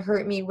that's gonna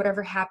hurt me.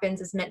 Whatever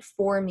happens is meant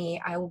for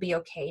me. I will be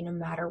okay no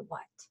matter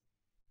what.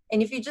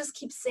 And if you just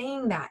keep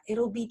saying that,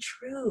 it'll be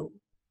true.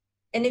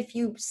 And if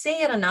you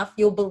say it enough,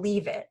 you'll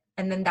believe it.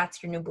 And then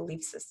that's your new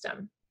belief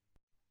system.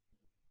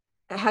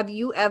 Have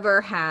you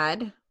ever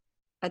had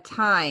a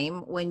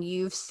time when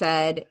you've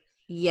said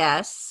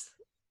yes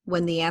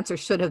when the answer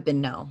should have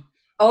been no?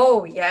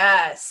 Oh,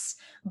 yes.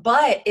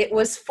 But it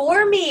was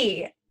for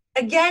me.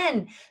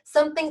 Again,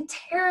 something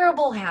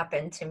terrible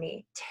happened to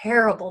me.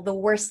 Terrible. The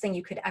worst thing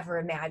you could ever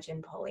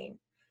imagine, Pauline.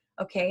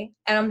 Okay.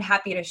 And I'm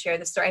happy to share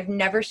the story. I've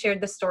never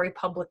shared the story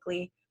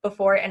publicly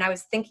before. And I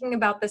was thinking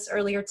about this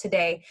earlier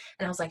today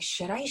and I was like,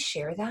 should I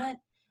share that?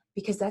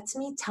 Because that's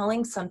me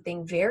telling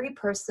something very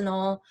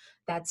personal.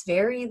 That's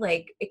very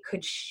it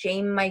could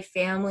shame my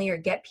family or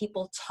get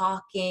people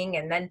talking.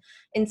 And then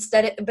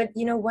but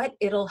you know what?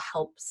 It'll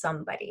help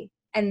somebody.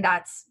 And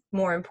that's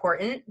more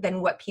important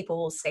than what people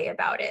will say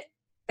about it.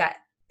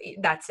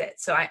 That's it.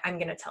 So I'm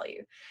going to tell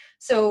you.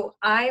 So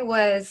I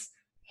was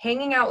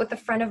hanging out with a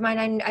friend of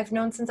mine I've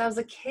known since I was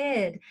a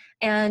kid.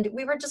 And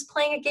we were just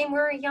playing a game. We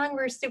were young.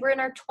 We're in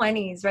our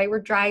 20s, right? We're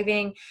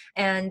driving.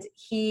 And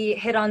he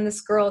hit on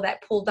this girl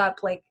that pulled up,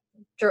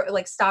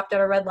 stopped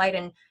at a red light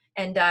and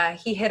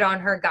he hit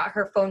on her, got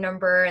her phone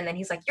number. And then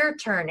he's like, your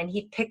turn. And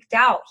he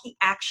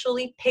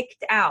actually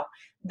picked out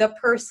the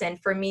person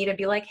for me to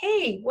be like,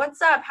 hey,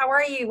 what's up? How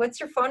are you? What's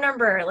your phone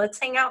number? Let's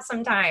hang out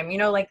sometime.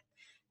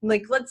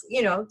 Let's,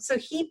 so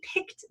he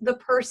picked the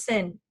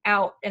person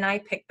out and I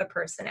picked the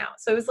person out.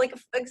 So it was like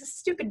a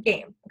stupid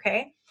game.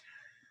 Okay.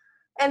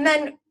 And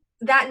then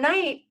that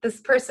night, this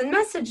person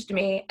messaged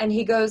me and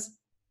he goes,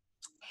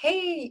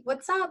 hey,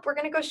 what's up? We're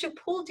going to go shoot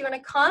pool. Do you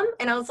want to come?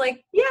 And I was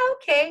like, yeah,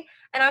 okay.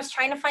 And I was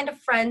trying to find a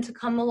friend to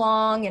come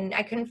along and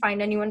I couldn't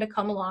find anyone to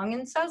come along.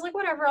 And so I was like,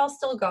 whatever, I'll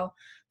still go.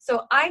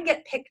 So I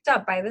get picked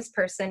up by this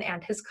person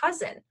and his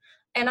cousin.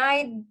 And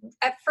I,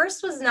 at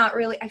first was not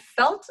really, I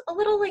felt a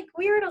little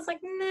weird. I was like,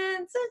 nah,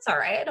 it's all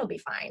right. It'll be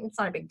fine. It's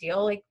not a big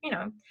deal.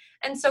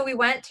 And so we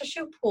went to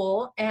shoot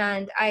pool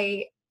and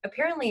I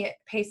apparently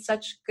pay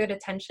such good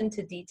attention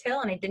to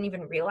detail. And I didn't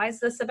even realize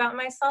this about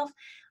myself.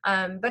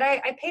 But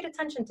I paid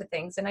attention to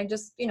things and I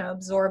just,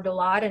 absorbed a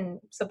lot and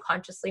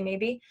subconsciously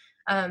maybe.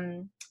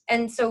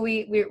 And so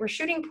we were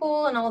shooting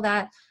pool and all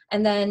that.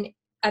 And then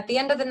at the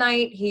end of the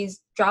night,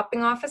 he's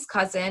dropping off his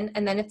cousin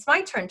and then it's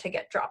my turn to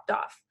get dropped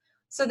off.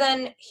 So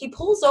then he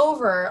pulls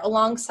over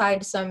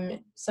alongside some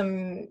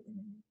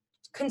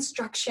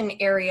construction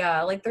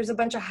area. Like there's a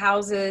bunch of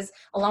houses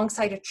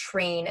alongside a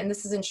train, and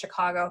this is in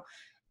Chicago.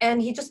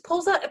 And he just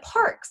pulls out, it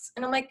parks.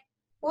 And I'm like,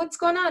 what's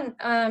going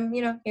on?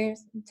 You're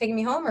taking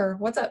me home or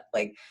what's up?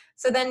 Like,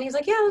 so then he's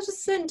like, yeah, let's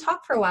just sit and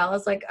talk for a while. I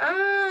was like,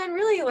 I'd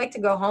really like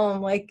to go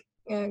home. Like,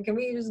 can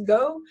we just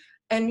go?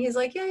 And he's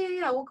like,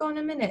 yeah, we'll go in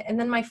a minute. And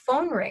then my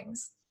phone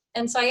rings.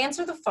 And so I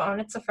answer the phone.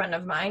 It's a friend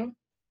of mine.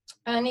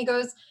 And he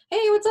goes,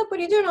 hey, what's up? What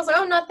are you doing? I was like,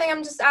 oh, nothing.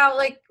 I'm just out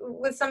like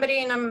with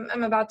somebody and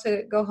I'm about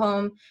to go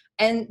home.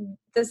 And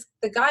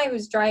the guy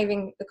who's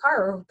driving the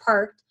car or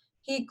parked,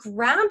 he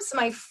grabs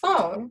my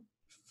phone,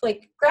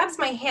 like grabs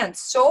my hand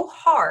so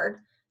hard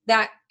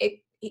that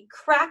it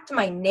cracked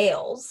my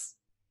nails.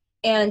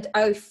 And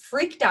I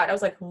freaked out. I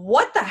was like,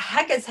 what the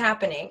heck is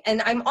happening?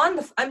 And I'm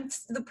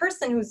the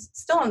person who's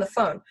still on the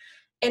phone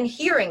and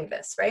hearing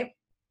this, right?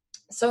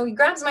 So he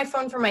grabs my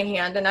phone from my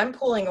hand and I'm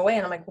pulling away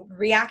and I'm like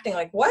reacting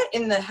like, what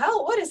in the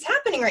hell? What is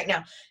happening right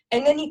now?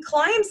 And then he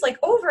climbs like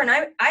over and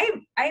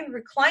I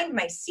reclined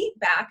my seat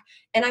back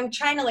and I'm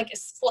trying to like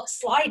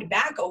slide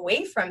back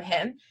away from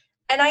him.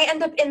 And I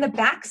end up in the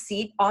back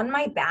seat on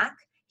my back.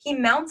 He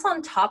mounts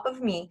on top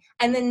of me.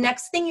 And the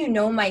next thing you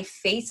know, my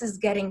face is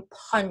getting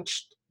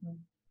punched,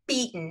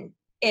 beaten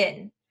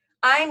in.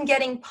 I'm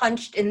getting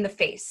punched in the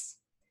face.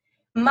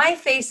 My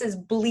face is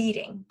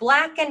bleeding,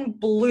 black and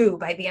blue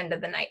by the end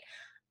of the night.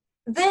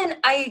 Then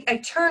I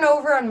turn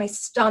over on my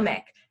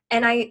stomach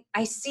and I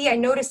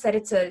notice that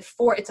it's a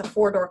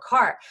 4-door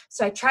car.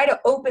 So I try to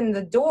open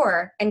the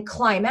door and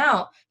climb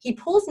out. He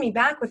pulls me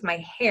back with my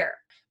hair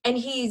and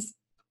he's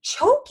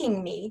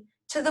choking me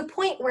to the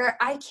point where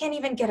I can't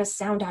even get a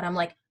sound out. I'm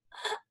like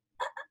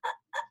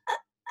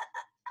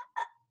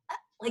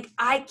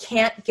I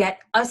can't get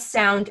a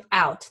sound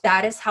out.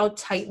 That is how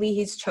tightly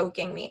he's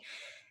choking me.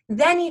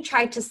 Then he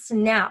tried to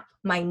snap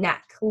my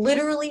neck,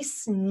 literally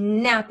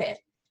snap it.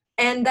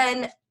 And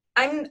then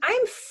I'm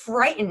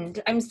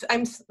frightened.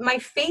 My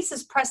face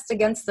is pressed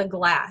against the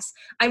glass.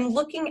 I'm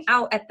looking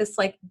out at this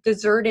like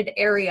deserted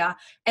area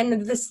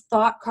and this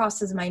thought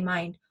crosses my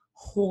mind.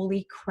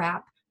 Holy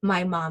crap,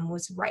 my mom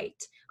was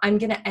right. I'm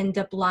going to end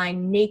up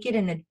lying naked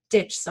in a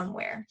ditch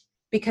somewhere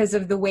because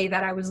of the way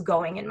that I was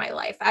going in my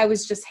life. I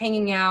was just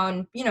hanging out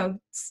and,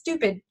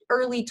 stupid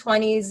early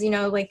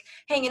 20s, like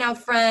hanging out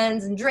with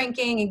friends and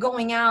drinking and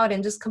going out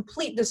and just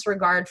complete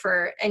disregard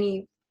for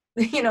any,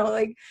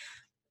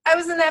 I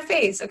was in that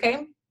phase,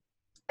 okay?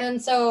 And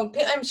so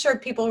I'm sure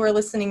people who are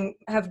listening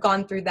have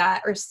gone through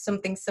that or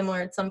something similar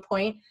at some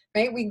point,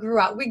 right? We grow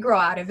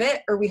out of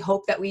it, or we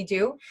hope that we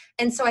do.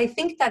 And so I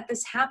think that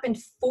this happened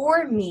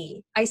for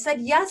me. I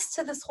said yes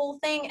to this whole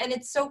thing. And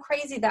it's so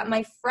crazy that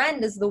my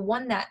friend is the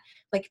one that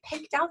like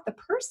picked out the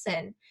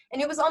person.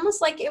 And it was almost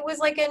like it was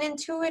like an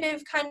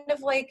intuitive kind of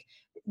like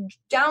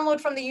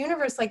download from the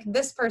universe, like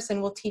this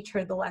person will teach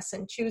her the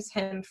lesson, choose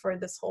him for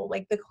this whole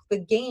like the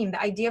game,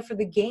 the idea for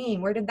the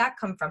game. Where did that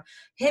come from?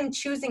 Him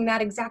choosing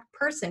that exact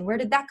person, where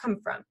did that come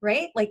from?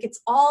 Right? Like it's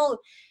all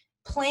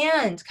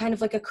planned, kind of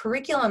like a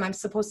curriculum I'm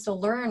supposed to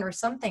learn or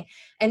something.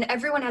 And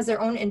everyone has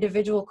their own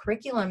individual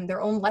curriculum,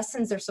 their own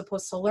lessons they're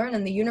supposed to learn,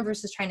 and the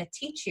universe is trying to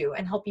teach you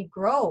and help you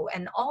grow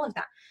and all of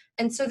that.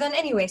 And so then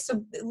anyway,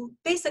 so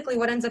basically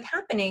what ends up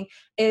happening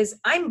is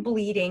I'm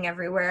bleeding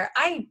everywhere.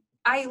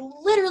 I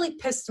literally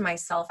pissed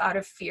myself out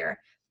of fear,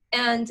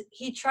 and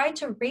he tried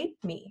to rape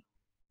me.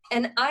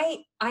 And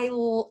I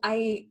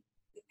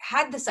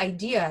had this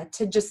idea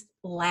to just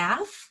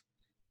laugh,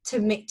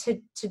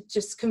 to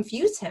just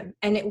confuse him,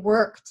 and it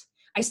worked.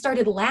 I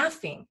started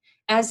laughing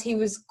as he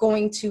was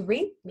going to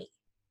rape me.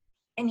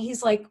 And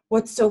he's like,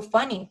 what's so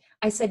funny?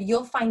 I said,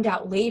 you'll find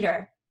out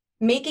later.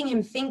 Making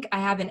him think I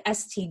have an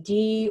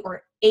STD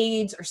or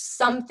AIDS or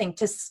something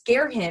to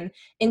scare him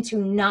into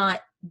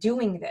not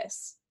doing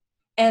this.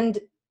 And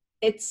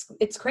it's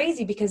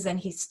crazy because then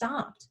he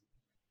stopped.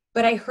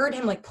 But I heard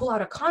him like pull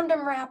out a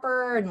condom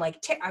wrapper and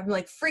like, I'm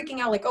like freaking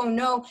out like, oh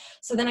no.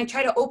 So then I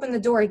try to open the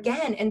door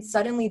again. And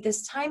suddenly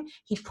this time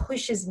he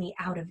pushes me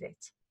out of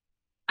it.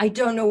 I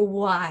don't know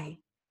why,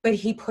 but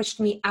he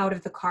pushed me out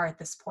of the car at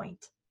this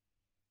point.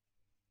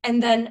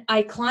 And then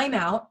I climb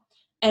out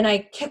and I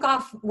kick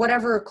off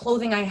whatever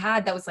clothing I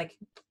had that was like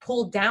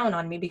pulled down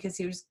on me because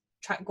he was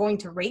going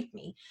to rape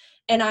me.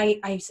 And I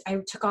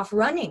took off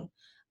running.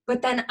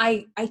 But then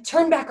I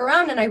turned back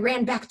around and I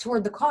ran back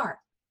toward the car.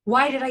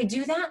 Why did I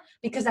do that?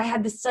 Because I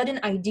had this sudden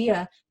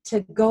idea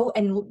to go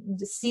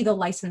and see the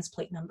license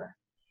plate number.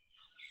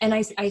 And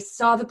I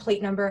saw the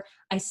plate number.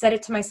 I said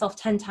it to myself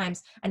 10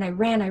 times and I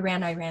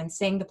ran,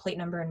 saying the plate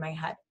number in my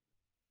head.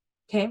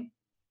 Okay.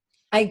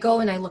 I go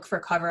and I look for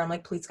cover. I'm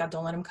like, please God,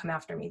 don't let him come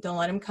after me. Don't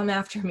let him come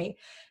after me.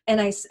 And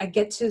I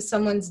get to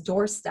someone's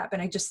doorstep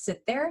and I just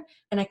sit there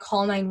and I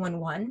call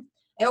 911.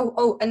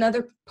 Oh,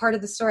 another part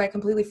of the story I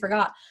completely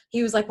forgot.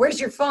 He was like, where's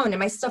your phone? And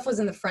my stuff was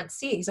in the front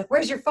seat. He's like,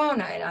 where's your phone?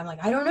 I'm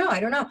like, I don't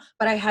know.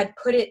 But I had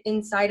put it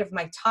inside of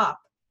my top.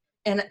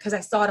 And because I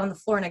saw it on the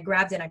floor and I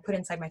grabbed it and I put it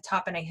inside my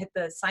top and I hit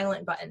the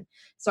silent button.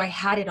 So I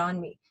had it on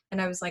me.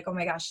 And I was like, oh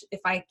my gosh,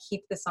 if I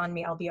keep this on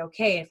me, I'll be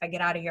okay. If I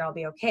get out of here, I'll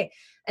be okay.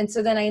 And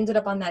so then I ended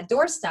up on that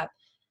doorstep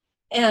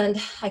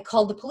and I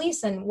called the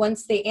police. And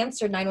once they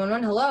answered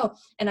 911, hello.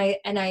 And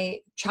I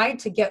tried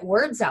to get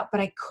words out,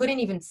 but I couldn't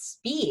even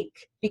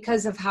speak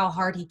because of how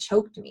hard he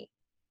choked me.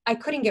 I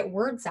couldn't get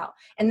words out.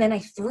 And then I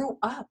threw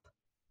up.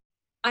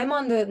 I'm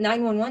on the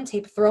 911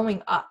 tape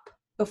throwing up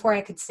before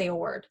I could say a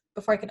word,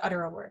 before I could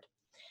utter a word.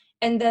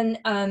 And then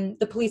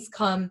the police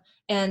come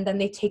and then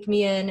they take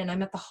me in and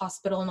I'm at the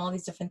hospital and all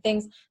these different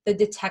things. The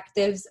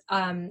detectives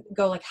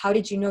go like, how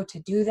did you know to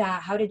do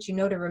that? How did you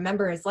know to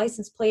remember his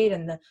license plate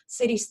and the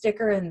city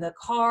sticker and the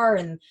car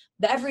and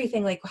the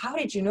everything? Like, how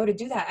did you know to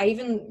do that? I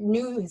even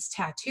knew his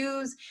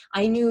tattoos.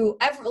 I knew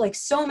like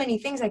so many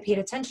things I paid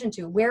attention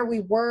to, where we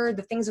were,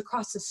 the things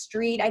across the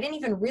street. I didn't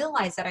even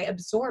realize that I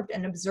absorbed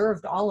and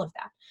observed all of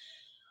that.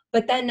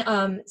 But then,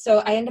 so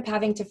I end up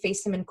having to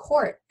face him in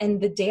court.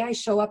 And the day I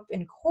show up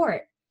in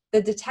court,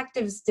 the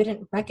detectives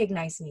didn't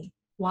recognize me.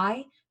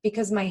 Why?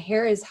 Because my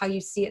hair is how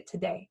you see it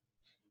today.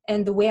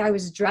 And the way I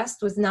was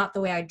dressed was not the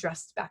way I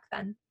dressed back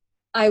then.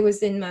 I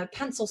was in a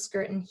pencil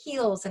skirt and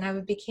heels, and I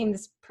became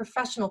this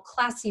professional,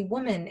 classy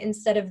woman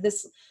instead of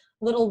this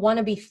little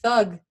wannabe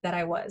thug that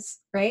I was,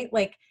 right?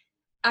 Like,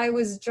 I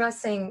was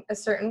dressing a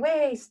certain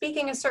way,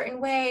 speaking a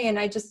certain way, and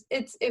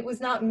it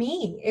was not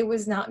me. It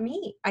was not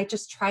me. I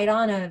just tried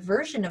on a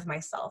version of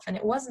myself, and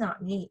it was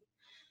not me.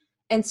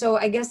 And so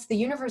I guess the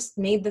universe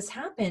made this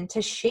happen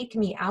to shake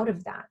me out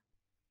of that,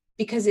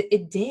 because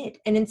it did.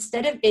 And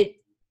instead of it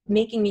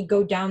making me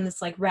go down this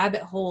like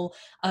rabbit hole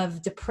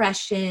of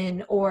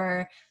depression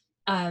or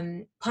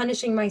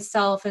punishing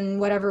myself in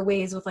whatever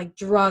ways with like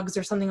drugs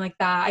or something like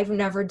that. I've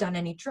never done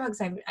any drugs.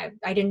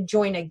 I didn't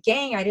join a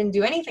gang. I didn't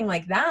do anything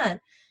like that.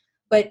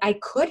 But I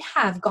could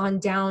have gone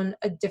down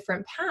a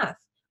different path.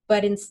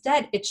 But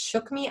instead, it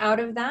shook me out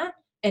of that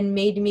and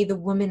made me the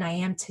woman I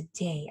am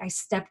today. I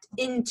stepped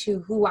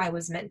into who I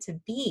was meant to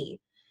be.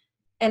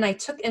 And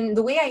and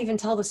the way I even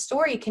tell the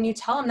story, can you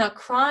tell I'm not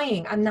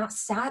crying? I'm not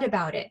sad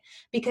about it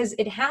because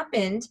it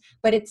happened,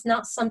 but it's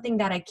not something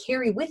that I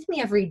carry with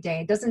me every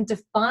day. It doesn't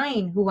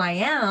define who I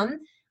am.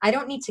 I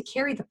don't need to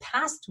carry the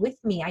past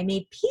with me. I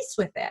made peace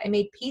with it. I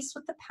made peace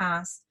with the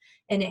past,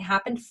 and it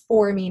happened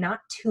for me, not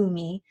to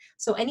me.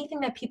 So anything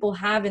that people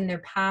have in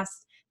their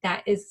past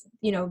that is,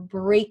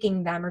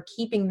 breaking them or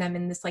keeping them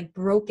in this like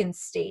broken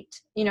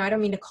state. I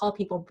don't mean to call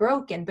people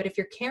broken, but if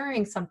you're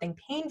carrying something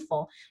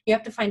painful, you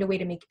have to find a way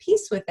to make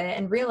peace with it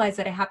and realize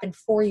that it happened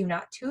for you,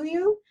 not to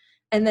you.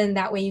 And then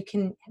that way you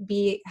can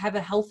have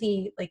a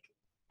healthy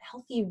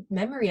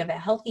memory of it,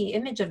 healthy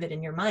image of it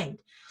in your mind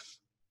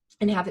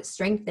and have it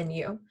strengthen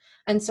you.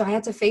 And so I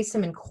had to face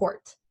him in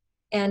court.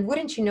 And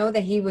wouldn't you know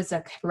that he was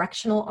a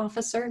correctional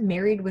officer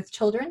married with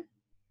children?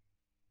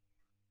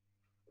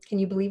 Can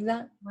you believe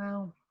that?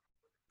 Wow.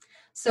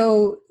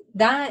 So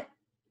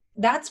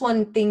that's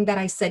one thing that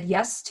I said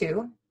yes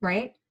to,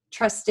 right?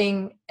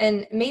 Trusting.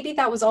 And maybe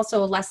that was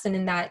also a lesson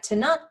in that, to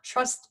not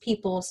trust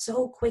people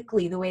so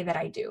quickly the way that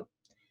I do.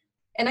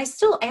 And I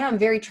still am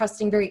very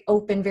trusting, very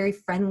open, very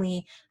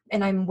friendly,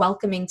 and I'm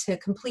welcoming to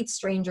complete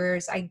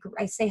strangers. I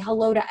say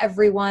hello to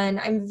everyone.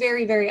 I'm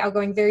very, very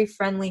outgoing, very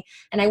friendly.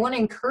 And I want to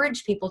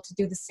encourage people to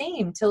do the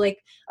same, to like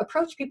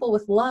approach people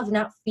with love,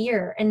 not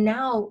fear. And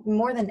now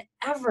more than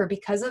ever,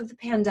 because of the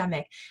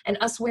pandemic and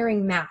us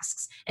wearing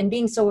masks and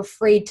being so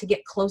afraid to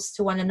get close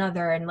to one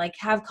another and like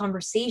have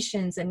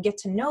conversations and get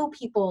to know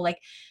people, like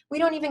we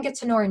don't even get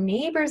to know our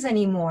neighbors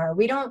anymore.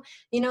 We don't,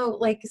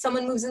 like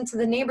someone moves into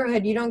the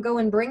neighborhood, you don't go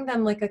and bring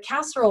them like a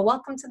casserole,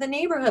 welcome to the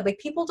neighborhood. Like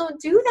people don't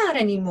do that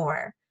anymore.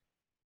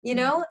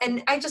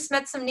 And I just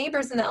met some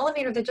neighbors in the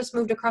elevator that just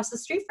moved across the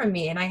street from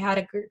me, and I had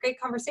a great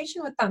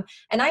conversation with them,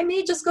 and I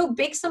may just go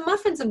bake some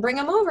muffins and bring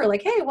them over,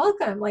 like, hey,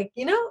 welcome, like,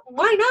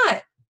 why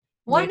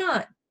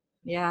not?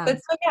 Yeah. But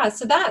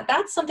so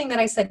that's something that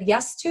I said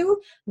yes to,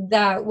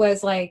 that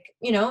was like,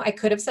 I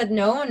could have said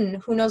no,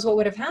 and who knows what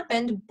would have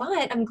happened,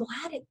 but I'm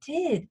glad it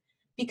did,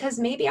 because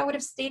maybe I would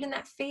have stayed in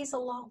that phase a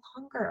lot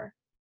longer.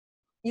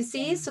 You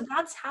see? So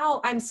that's how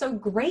I'm so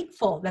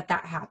grateful that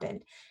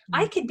happened.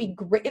 I could be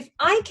great. If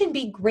I can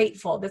be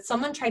grateful that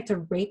someone tried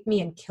to rape me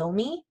and kill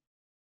me,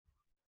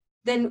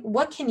 then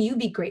what can you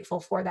be grateful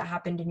for that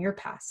happened in your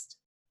past?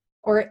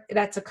 Or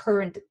that's a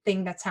current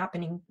thing that's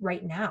happening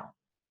right now?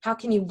 How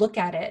can you look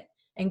at it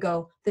and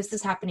go, this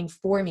is happening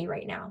for me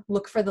right now?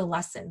 Look for the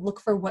lesson.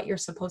 Look for what you're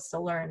supposed to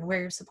learn,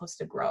 where you're supposed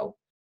to grow.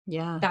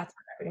 Yeah. That's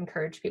what I would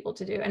encourage people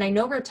to do. And I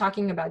know we're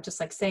talking about just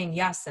like saying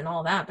yes and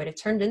all that, but it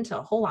turned into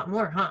a whole lot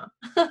more, huh?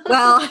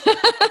 Well,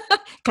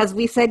 because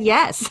we said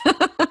yes.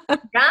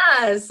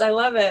 Yes, I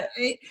love it.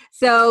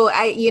 So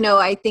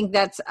I think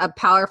that's a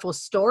powerful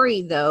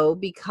story though,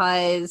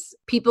 because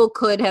people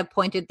could have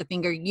pointed the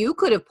finger. You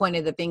could have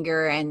pointed the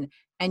finger and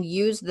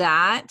used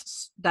that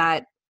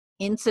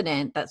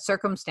incident, that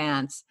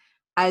circumstance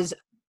as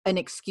an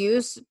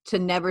excuse to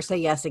never say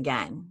yes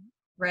again.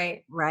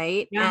 Right.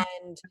 Right. Yeah.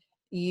 And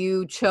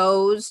you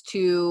chose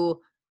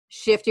to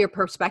shift your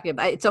perspective.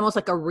 It's almost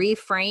like a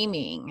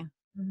reframing,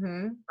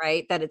 Mm-hmm.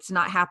 right? That it's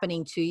not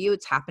happening to you,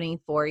 it's happening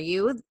for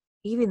you.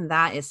 Even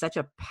that is such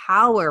a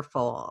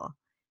powerful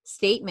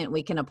statement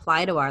we can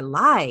apply to our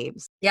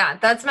lives. Yeah,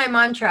 that's my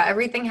mantra.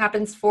 Everything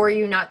happens for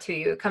you, not to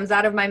you. It comes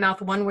out of my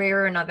mouth one way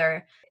or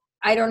another.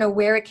 I don't know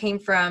where it came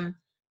from,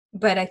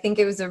 but I think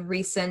it was a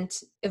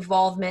recent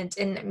evolvement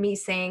in me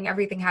saying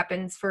everything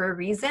happens for a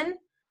reason.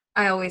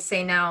 I always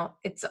say now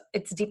it's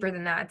deeper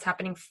than that. It's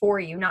happening for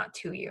you, not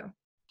to you.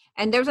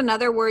 And there's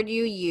another word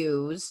you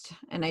used,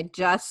 and I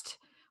just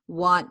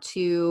want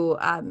to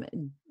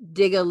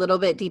dig a little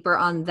bit deeper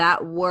on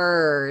that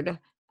word,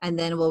 and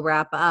then we'll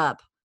wrap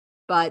up.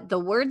 But the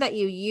word that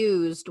you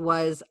used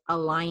was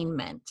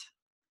alignment.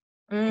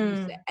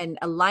 And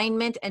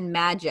alignment and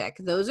magic.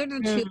 Those are the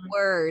two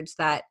words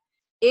that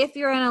if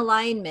you're in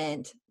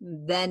alignment,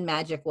 then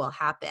magic will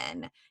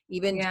happen.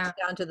 Even just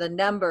down to the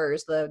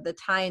numbers, the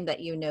time that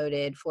you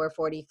noted,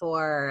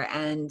 4:44,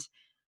 and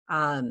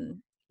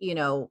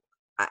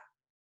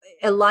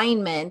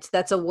alignment,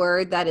 that's a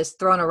word that is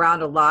thrown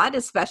around a lot,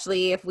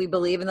 especially if we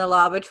believe in the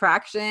law of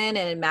attraction and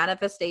in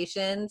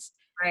manifestations.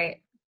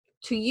 Right.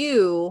 To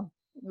you,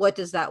 what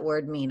does that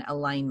word mean,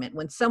 alignment,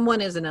 when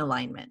someone is in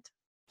alignment?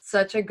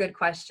 Such a good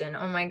question.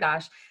 Oh my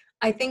gosh.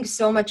 I think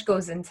so much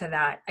goes into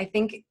that. I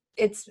think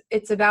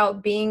it's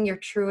about being your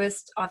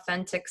truest,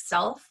 authentic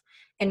self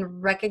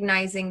and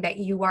recognizing that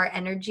you are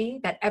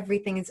energy, that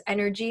everything is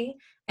energy,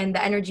 and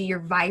the energy you're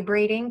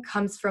vibrating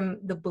comes from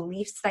the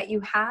beliefs that you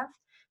have.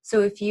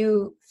 So if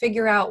you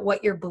figure out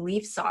what your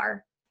beliefs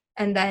are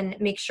and then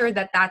make sure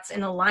that that's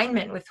in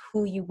alignment with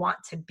who you want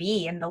to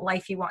be and the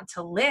life you want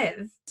to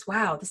live.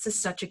 Wow, this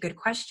is such a good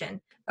question.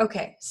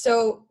 Okay,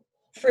 so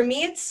for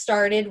me, it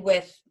started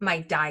with my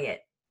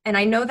diet. And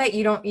I know that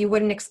you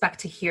wouldn't expect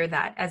to hear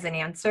that as an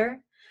answer,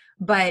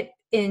 but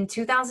in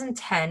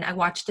 2010, I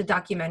watched a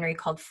documentary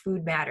called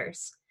Food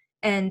Matters.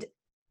 And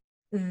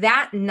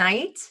that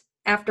night,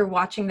 after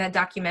watching that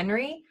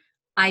documentary,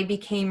 I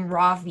became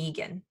raw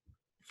vegan.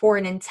 For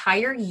an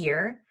entire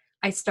year,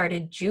 I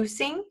started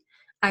juicing.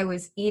 I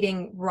was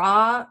eating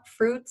raw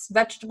fruits,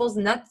 vegetables,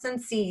 nuts,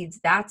 and seeds.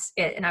 That's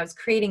it. And I was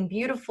creating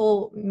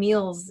beautiful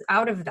meals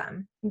out of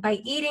them. By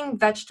eating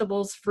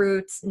vegetables,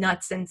 fruits,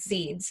 nuts, and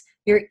seeds,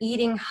 you're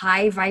eating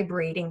high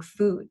vibrating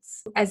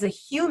foods. As a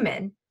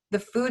human, the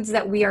foods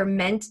that we are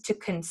meant to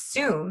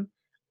consume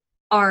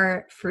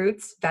are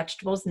fruits,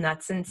 vegetables,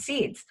 nuts, and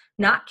seeds.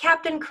 Not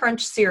Captain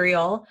Crunch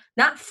cereal,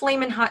 not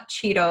Flamin' Hot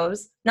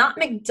Cheetos, not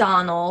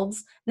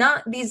McDonald's,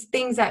 not these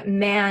things that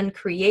man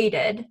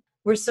created.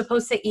 We're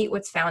supposed to eat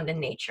what's found in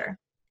nature.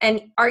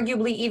 And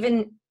arguably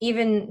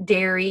even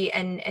dairy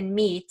and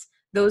meat,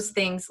 those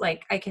things,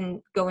 like I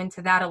can go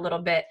into that a little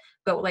bit,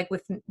 but like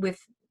with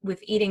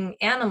eating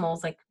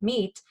animals like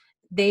meat,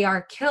 they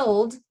are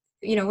killed.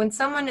 When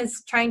someone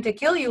is trying to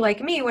kill you,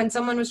 like me, when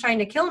someone was trying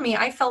to kill me,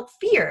 I felt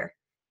fear.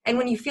 And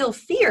when you feel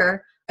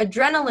fear,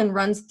 adrenaline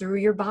runs through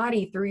your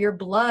body, through your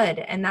blood,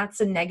 and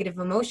that's a negative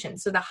emotion.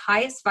 So the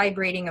highest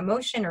vibrating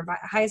emotion or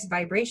highest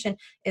vibration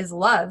is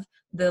love.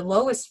 The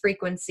lowest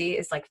frequency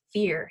is like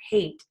fear,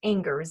 hate,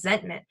 anger,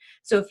 resentment.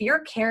 So if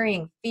you're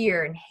carrying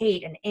fear and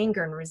hate and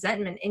anger and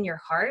resentment in your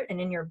heart and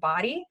in your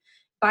body,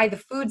 by the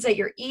foods that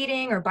you're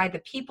eating or by the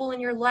people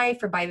in your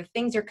life or by the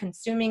things you're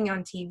consuming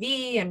on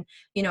TV and,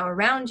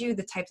 around you,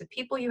 the types of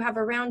people you have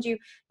around you,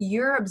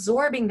 you're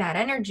absorbing that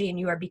energy and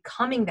you are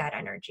becoming that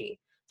energy.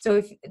 So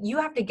if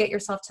you have to get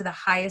yourself to the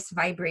highest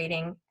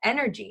vibrating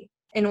energy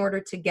in order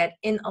to get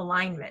in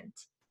alignment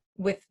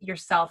with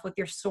yourself, with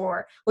your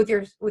soul, with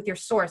your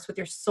source, with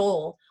your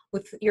soul,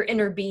 with your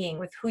inner being,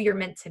 with who you're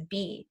meant to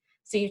be.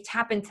 So you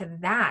tap into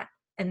that.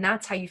 And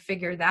that's how you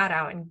figure that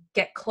out and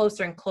get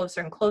closer and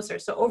closer and closer.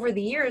 So over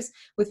the years,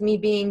 with me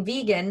being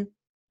vegan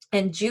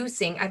and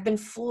juicing, I've been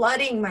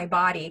flooding my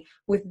body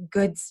with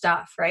good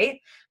stuff, right?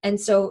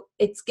 And so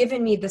it's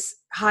given me this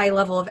high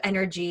level of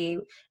energy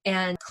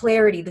and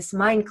clarity, this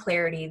mind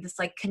clarity, this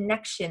like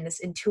connection, this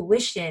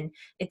intuition.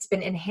 It's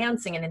been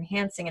enhancing and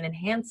enhancing and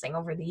enhancing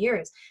over the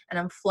years. And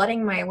I'm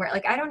flooding my aware.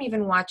 Like I don't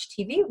even watch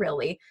TV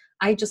really.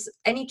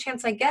 Any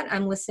chance I get,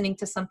 I'm listening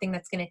to something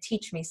that's going to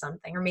teach me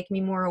something or make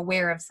me more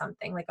aware of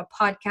something, like a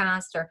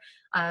podcast or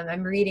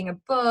I'm reading a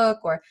book,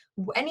 or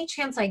any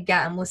chance I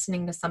get, I'm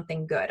listening to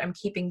something good. I'm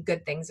keeping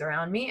good things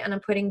around me and I'm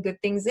putting good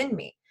things in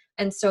me.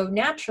 And so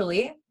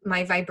naturally,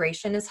 my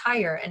vibration is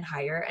higher and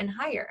higher and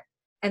higher.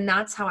 And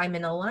that's how I'm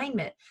in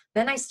alignment.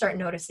 Then I start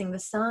noticing the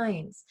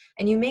signs.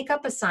 And you make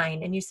up a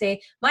sign and you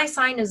say, my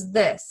sign is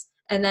this.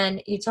 And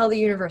then you tell the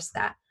universe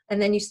that. And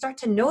then you start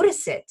to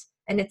notice it.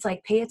 And it's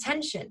like, pay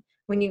attention.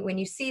 When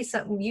you see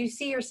something, you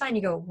see your sign,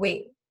 you go,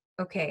 wait,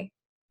 okay,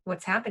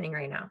 what's happening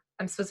right now?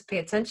 I'm supposed to pay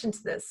attention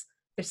to this.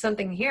 There's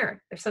something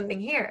here. There's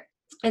something here.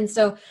 And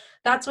so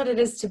that's what it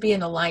is to be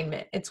in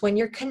alignment. It's when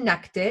you're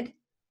connected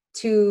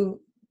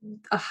to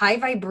a high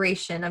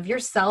vibration of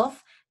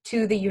yourself,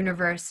 to the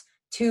universe,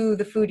 to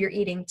the food you're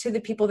eating, to the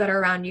people that are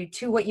around you,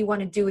 to what you want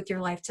to do with your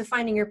life, to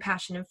finding your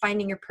passion and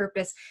finding your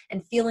purpose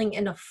and feeling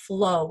in a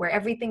flow where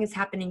everything is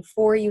happening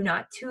for you,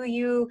 not to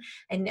you,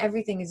 and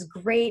everything is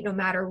great no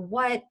matter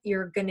what.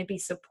 You're going to be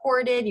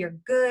supported, you're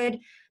good,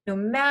 no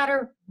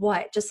matter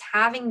what. Just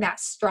having that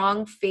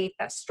strong faith,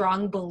 that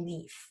strong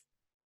belief,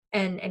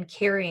 and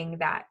carrying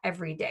that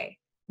every day.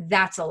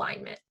 That's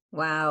alignment.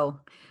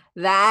 Wow.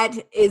 That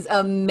is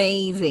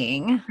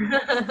amazing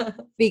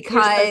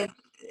because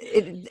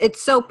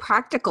it's so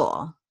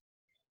practical.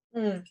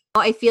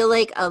 I feel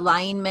like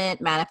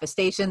alignment,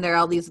 manifestation, there are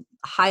all these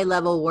high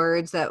level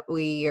words that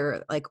we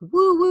are like, woo,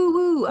 woo,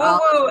 woo. Woo,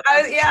 woo.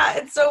 Yeah,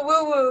 it's so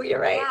woo, woo. You're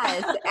right.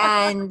 Yes.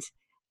 And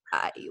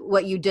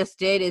what you just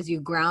did is you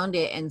ground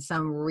it in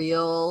some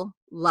real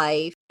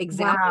life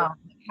example of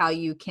how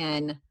you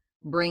can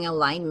bring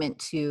alignment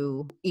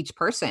to each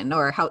person,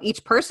 or how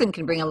each person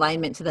can bring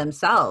alignment to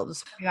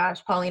themselves. Oh my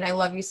gosh, Pauline, I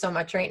love you so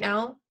much right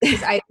now,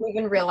 because I didn't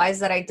even realize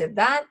that I did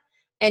that.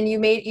 And you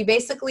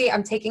basically,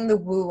 I'm taking the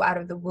woo out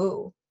of the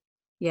woo.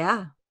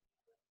 Yeah.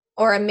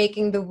 Or I'm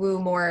making the woo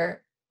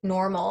more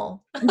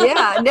normal.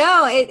 Yeah,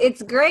 no,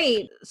 it's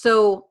great.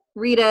 So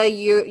Rita,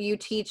 you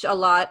teach a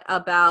lot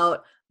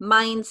about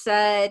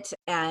mindset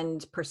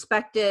and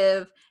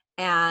perspective,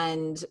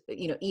 and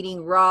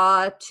eating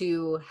raw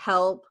to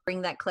help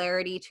bring that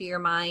clarity to your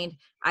mind.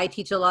 I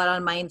teach a lot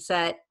on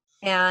mindset,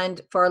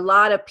 and for a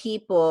lot of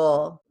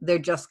people, they're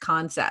just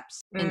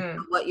concepts. And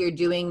what you're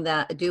doing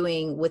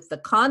with the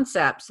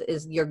concepts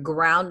is you're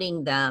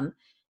grounding them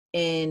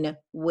in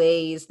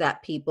ways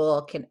that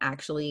people can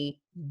actually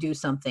do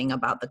something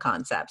about the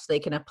concepts. They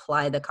can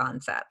apply the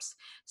concepts.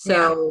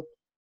 So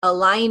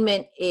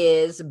alignment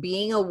is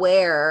being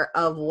aware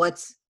of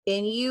what's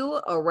in you,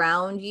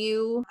 around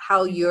you,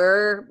 how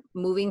you're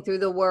moving through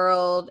the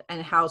world,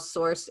 and how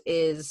source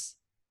is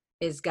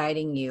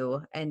guiding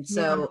you. And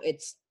so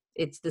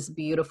it's this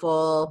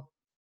beautiful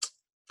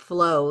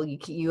flow.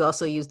 You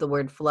also use the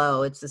word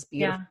flow. It's this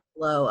beautiful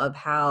flow of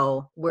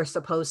how we're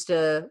supposed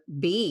to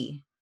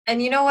be.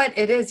 And you know what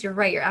it is? You're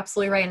right. You're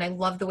absolutely right. And I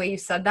love the way you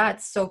said that.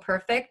 It's so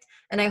perfect.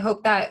 And I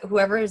hope that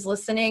whoever is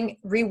listening,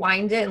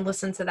 rewind it and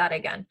listen to that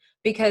again,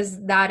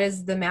 because that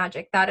is the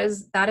magic. That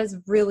is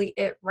really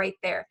it right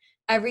there.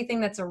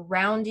 Everything that's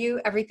around you,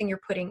 everything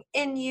you're putting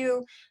in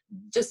you,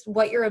 just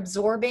what you're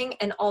absorbing.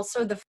 And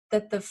also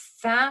the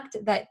fact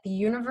that the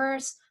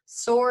universe,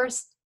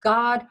 source,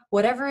 God,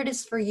 whatever it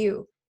is for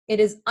you, it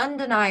is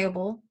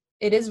undeniable.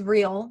 It is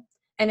real,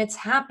 and it's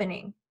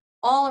happening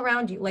all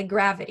around you, like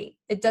gravity.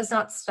 It does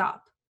not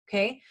stop.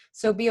 Okay.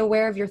 So be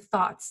aware of your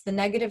thoughts, the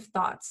negative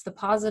thoughts, the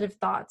positive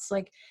thoughts.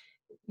 Like,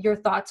 your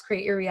thoughts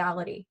create your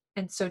reality.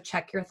 And so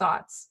check your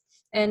thoughts.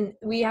 And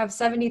we have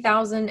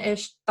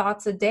 70,000-ish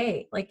thoughts a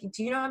day. Like,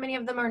 do you know how many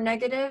of them are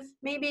negative?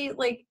 Maybe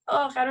like,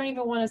 I don't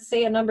even want to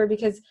say a number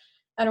because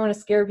I don't want to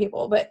scare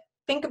people, but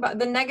think about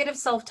the negative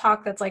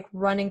self-talk that's like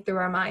running through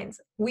our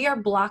minds. We are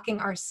blocking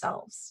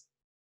ourselves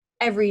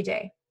every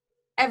day.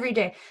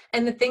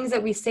 And the things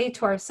that we say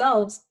to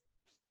ourselves,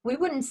 we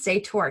wouldn't say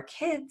to our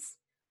kids.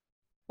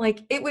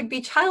 Like, it would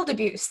be child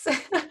abuse.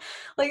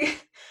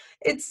 Like,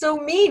 it's so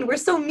mean. We're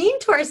so mean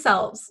to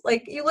ourselves.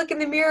 Like, you look in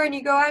the mirror and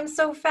you go, I'm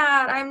so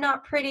fat. I'm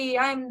not pretty.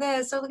 I'm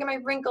this. Oh, look at my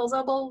wrinkles.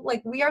 Oh, blah.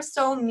 Like, we are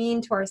so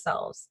mean to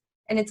ourselves,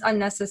 and it's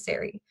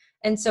unnecessary.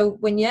 And so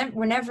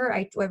whenever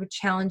I would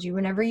challenge you,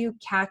 whenever you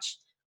catch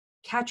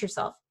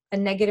yourself, a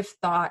negative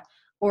thought,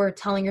 or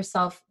telling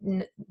yourself,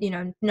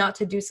 not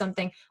to do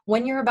something,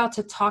 when you're about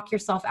to talk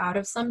yourself out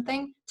of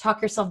something,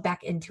 talk yourself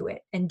back into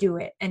it and do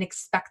it and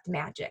expect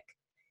magic.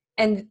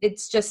 And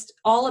it's just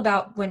all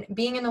about, when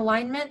being in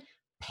alignment,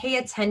 pay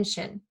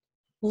attention,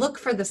 look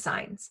for the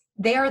signs.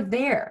 They are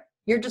there.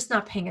 You're just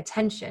not paying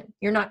attention.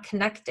 You're not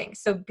connecting.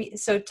 So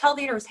tell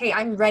the universe, hey,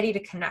 I'm ready to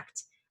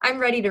connect. I'm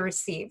ready to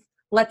receive.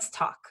 Let's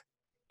talk.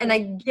 And I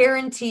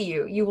guarantee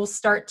you will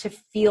start to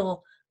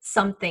feel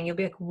something. You'll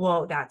be like,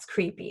 whoa, that's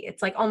creepy.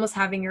 It's like almost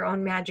having your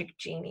own magic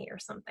genie or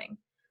something.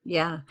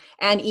 Yeah.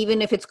 And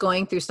even if it's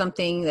going through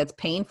something that's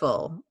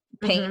painful,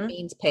 pain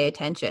means pay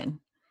attention.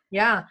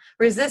 Yeah.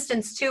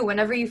 Resistance too.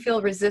 Whenever you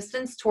feel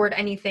resistance toward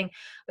anything,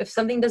 if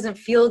something doesn't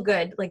feel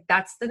good, like,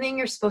 that's the thing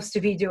you're supposed to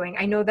be doing.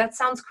 I know that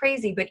sounds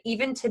crazy, but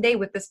even today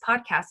with this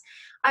podcast,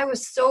 I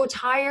was so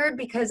tired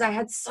because I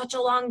had such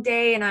a long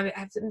day and I'm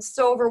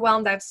so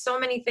overwhelmed. I have so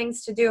many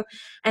things to do.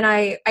 And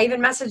I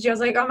even messaged you. I was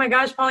like, oh my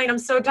gosh, Pauline, I'm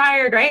so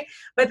tired. Right.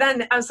 But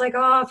then I was like,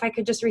 oh, if I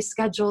could just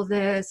reschedule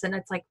this. And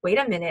it's like, wait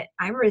a minute,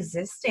 I'm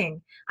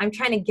resisting. I'm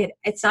trying to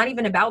it's not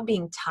even about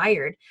being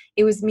tired.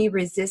 It was me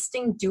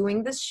resisting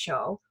doing this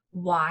show.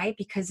 Why?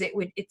 Because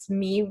it's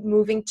me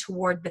moving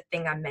toward the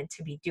thing I'm meant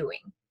to be doing.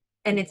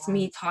 And it's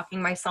me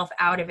talking myself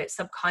out of it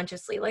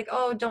subconsciously. Like,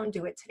 oh, don't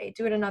do it today.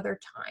 Do it another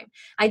time.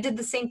 I did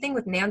the same thing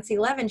with Nancy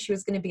Levin. She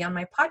was going to be on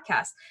my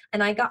podcast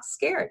and I got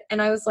scared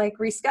and I was like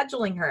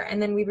rescheduling her.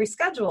 And then we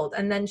rescheduled.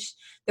 And then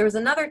there was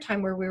another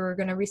time where we were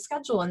going to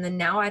reschedule. And then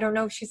now I don't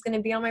know if she's going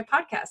to be on my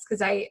podcast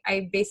because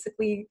I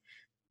basically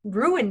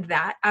ruined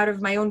that out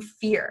of my own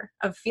fear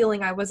of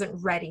feeling I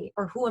wasn't ready,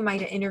 or who am I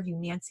to interview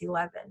Nancy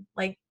Levin?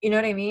 Like, you know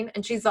what I mean?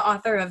 And she's the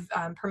author of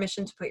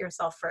Permission to Put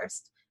Yourself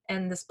First,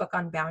 and this book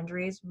on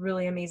boundaries.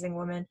 Really amazing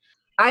woman.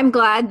 I'm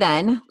glad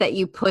then that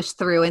you pushed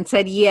through and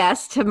said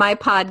yes to my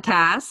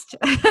podcast.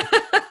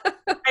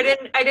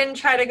 I didn't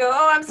try to go,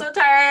 oh, I'm so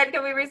tired,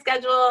 can we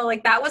reschedule?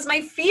 Like, that was my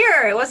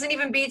fear. It wasn't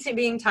even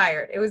being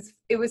tired. It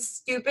was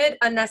stupid,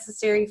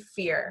 unnecessary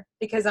fear,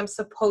 because I'm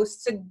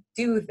supposed to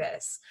do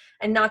this,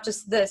 and not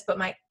just this, but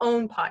my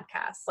own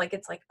podcast. Like,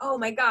 it's like, oh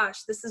my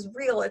gosh, this is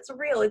real. It's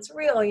real. It's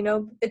real. You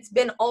know, it's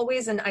been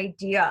always an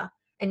idea,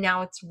 and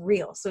now it's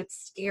real. So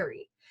it's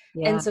scary.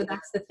 Yeah. And so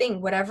that's the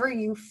thing. Whatever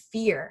you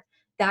fear,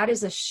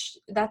 that's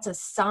a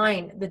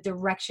sign, the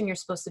direction you're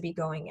supposed to be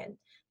going in.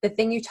 The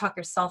thing you talk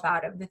yourself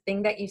out of, the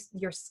thing that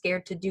you're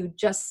scared to do,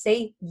 just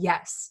say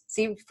yes.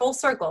 See, full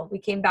circle. We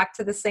came back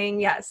to the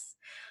saying yes.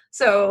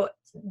 So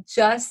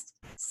just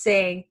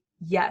say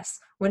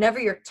yes. Whenever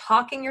you're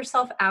talking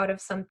yourself out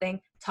of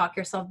something, talk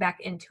yourself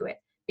back into it,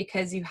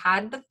 because you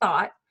had the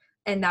thought,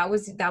 and that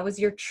was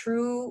your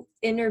true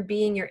inner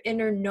being, your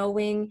inner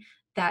knowing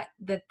that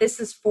this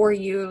is for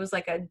you. It was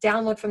like a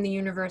download from the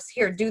universe.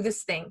 Here, do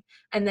this thing.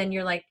 And then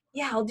you're like,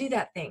 yeah, I'll do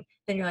that thing.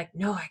 Then you're like,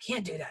 no, I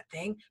can't do that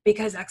thing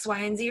because X, Y,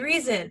 and Z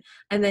reason.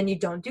 And then you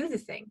don't do the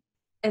thing.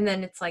 And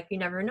then it's like, you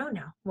never know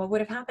now. What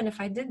would have happened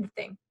if I did the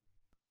thing?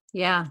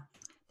 Yeah.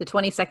 The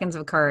 20 seconds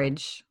of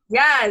courage.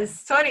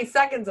 Yes. 20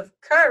 seconds of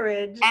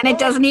courage. And it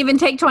doesn't even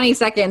take 20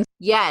 seconds.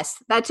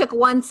 Yes. That took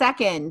 1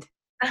 second.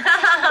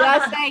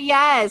 Just say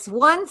yes.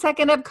 1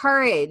 second of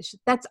courage.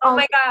 That's all. Oh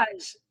my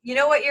gosh. You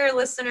know what your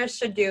listeners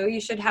should do?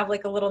 You should have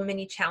like a little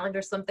mini challenge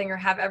or something, or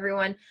have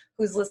everyone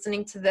who's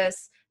listening to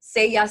this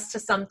say yes to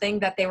something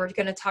that they were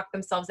going to talk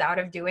themselves out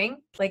of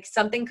doing. Like,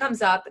 something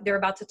comes up, they're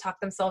about to talk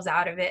themselves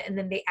out of it, and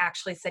then they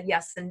actually said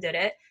yes and did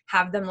it.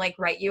 Have them like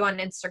write you on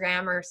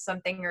Instagram or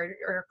something,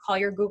 or call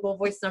your Google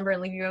Voice number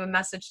and leave you a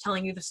message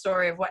telling you the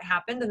story of what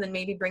happened, and then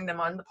maybe bring them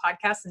on the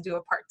podcast and do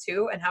a part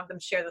 2 and have them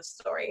share the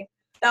story.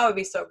 That would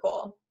be so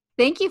cool.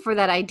 Thank you for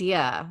that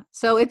idea.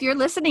 So if you're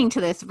listening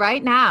to this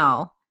right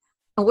now,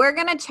 we're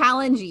going to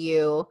challenge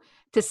you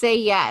to say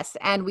yes.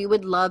 And we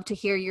would love to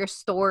hear your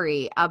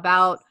story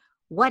about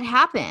what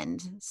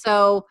happened.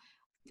 So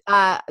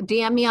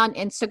DM me on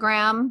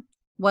Instagram,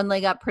 One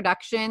Leg Up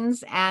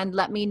Productions, and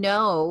let me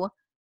know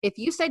if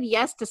you said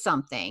yes to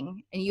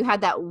something and you had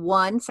that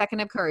 1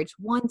 second of courage.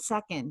 1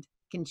 second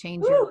can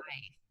change your life.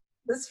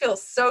 This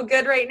feels so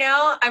good right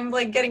now. I'm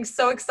like getting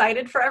so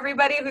excited for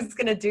everybody who's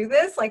going to do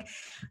this. Like,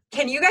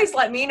 can you guys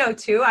let me know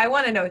too? I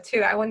want to know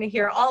too. I want to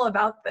hear all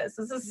about this.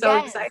 This is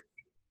so exciting.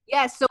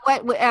 Yes. So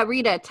what,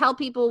 Rita, tell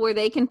people where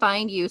they can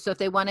find you. So if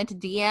they wanted to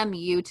DM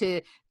you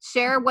to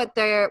share what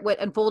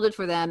unfolded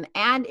for them,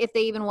 and if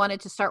they even wanted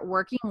to start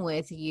working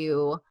with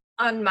you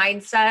on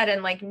mindset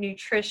and like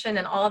nutrition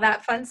and all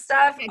that fun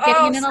stuff.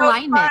 Getting in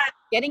alignment.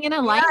 Getting in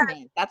alignment.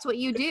 Yeah. That's what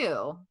you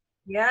do.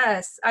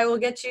 Yes, I will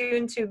get you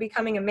into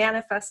becoming a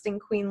manifesting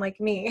queen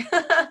like me.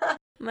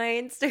 My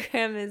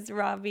Instagram is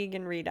Raw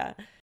Vegan Rita.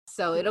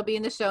 So it'll be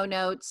in the show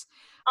notes.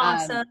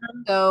 Awesome.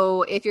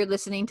 So if you're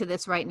listening to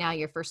this right now,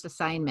 your first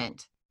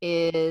assignment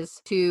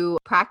is to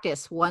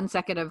practice 1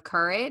 second of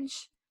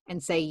courage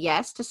and say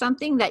yes to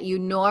something that you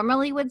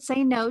normally would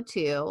say no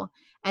to.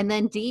 And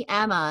then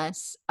DM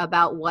us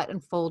about what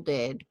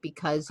unfolded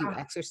because you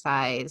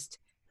exercised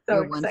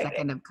your 1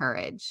 second of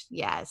courage.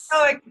 Yes.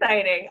 So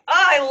exciting.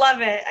 Oh, I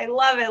love it. I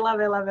love it. Love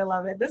it. Love it.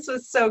 Love it. This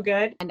was so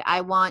good. And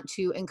I want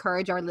to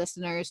encourage our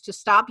listeners to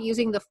stop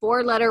using the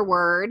 4-letter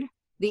word,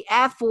 the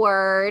F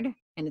word.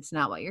 And it's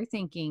not what you're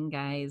thinking,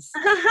 guys.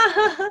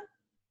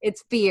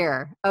 It's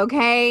fear.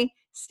 Okay.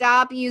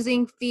 Stop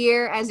using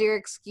fear as your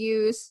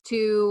excuse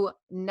to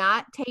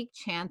not take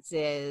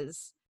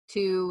chances,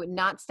 to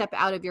not step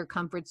out of your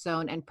comfort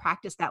zone and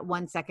practice that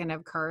 1 second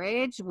of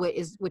courage,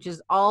 which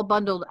is all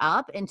bundled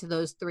up into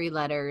those 3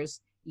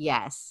 letters.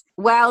 Yes.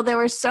 Well, there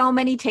were so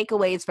many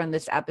takeaways from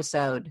this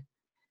episode.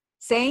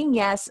 Saying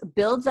yes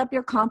builds up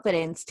your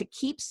confidence to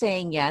keep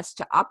saying yes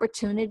to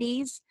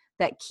opportunities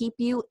that keep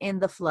you in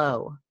the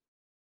flow.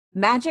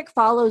 Magic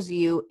follows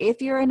you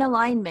if you're in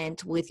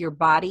alignment with your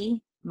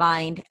body,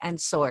 mind, and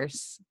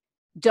source.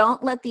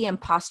 Don't let the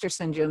imposter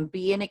syndrome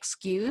be an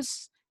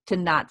excuse to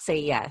not say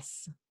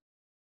yes.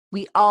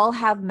 We all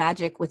have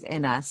magic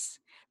within us.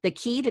 The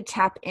key to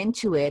tap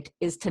into it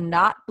is to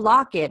not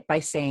block it by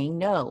saying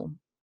no.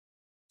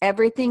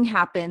 Everything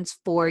happens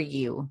for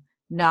you,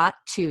 not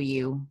to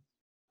you.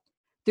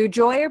 Through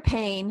joy or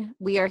pain,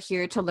 we are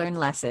here to learn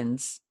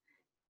lessons.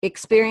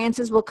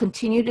 Experiences will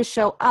continue to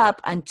show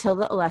up until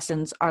the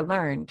lessons are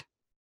learned.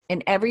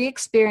 In every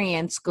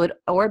experience, good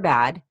or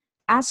bad,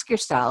 ask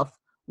yourself,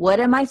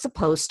 what am I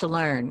supposed to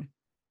learn?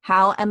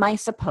 How am I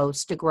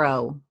supposed to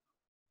grow?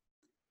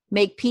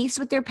 Make peace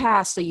with your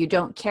past so you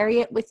don't carry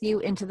it with you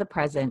into the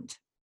present.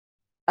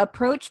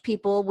 Approach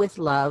people with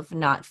love,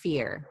 not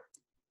fear.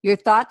 Your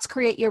thoughts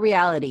create your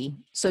reality,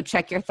 so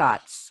check your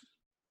thoughts.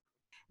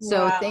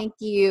 So Wow. thank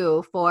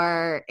you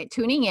for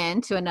tuning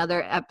in to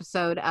another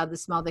episode of the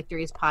Small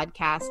Victories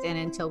podcast. And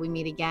until we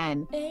meet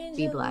again,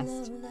 be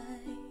blessed.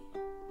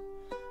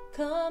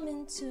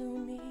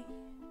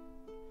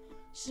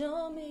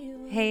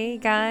 Hey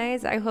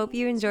guys, I hope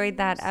you enjoyed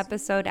that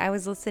episode. I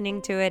was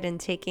listening to it and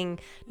taking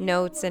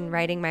notes and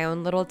writing my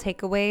own little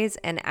takeaways.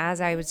 And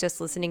as I was just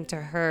listening to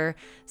her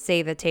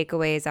say the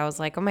takeaways, I was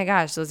like, oh my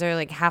gosh, those are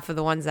like half of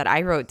the ones that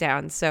I wrote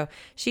down. So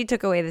she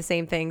took away the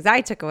same things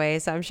I took away.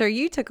 So I'm sure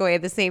you took away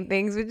the same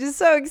things, which is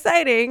so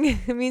exciting.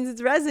 It means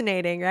it's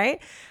resonating,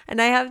 right? And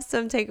I have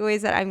some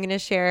takeaways that I'm going to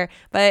share.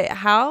 But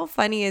how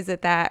funny is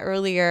it that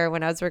earlier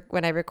when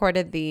I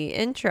recorded the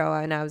intro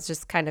and I was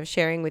just kind of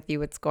sharing with you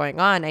what's going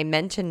on, I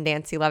mentioned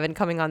Nancy Levin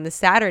coming on this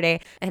Saturday,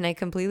 and I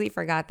completely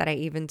forgot that I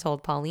even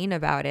told Pauline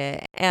about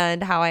it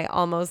and how I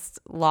almost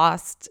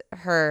lost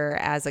her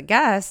as a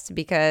guest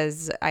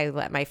because I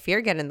let my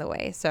fear get in the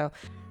way. So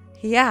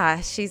yeah,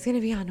 she's going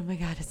to be on. Oh my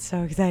God, it's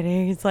so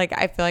exciting. It's like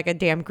I feel like a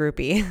damn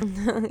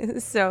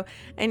groupie. So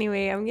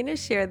anyway, I'm going to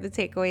share the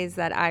takeaways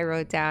that I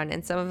wrote down,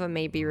 and some of them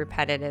may be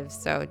repetitive,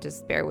 so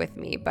just bear with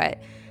me.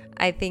 But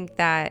I think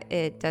that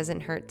it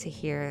doesn't hurt to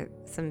hear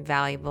some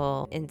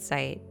valuable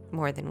insight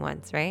more than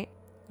once, right?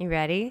 You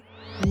ready?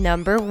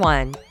 Number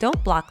 1,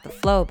 don't block the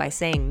flow by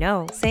saying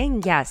no.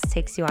 Saying yes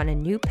takes you on a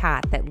new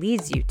path that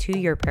leads you to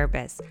your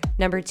purpose.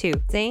 Number 2,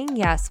 saying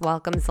yes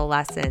welcomes the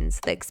lessons,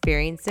 the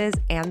experiences,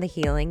 and the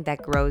healing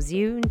that grows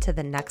you into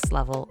the next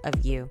level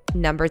of you.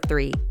 Number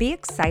 3, be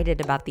excited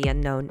about the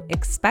unknown.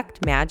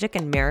 Expect magic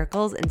and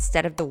miracles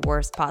instead of the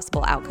worst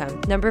possible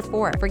outcome. Number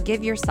 4,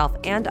 forgive yourself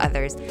and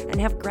others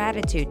and have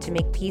gratitude to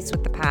make peace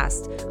with the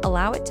past.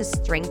 Allow it to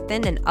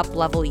strengthen and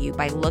up-level you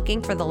by looking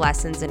for the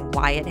lessons and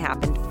why it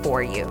happened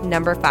for you.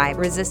 Number 5,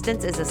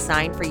 resistance is a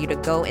sign for you to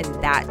go in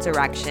that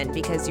direction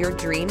because your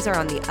dreams are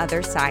on the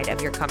other side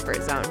of your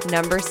comfort zone.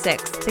 Number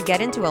 6, to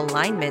get into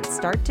alignment,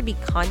 start to be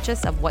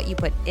conscious of what you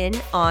put in,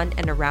 on,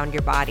 and around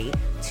your body.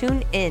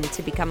 Tune in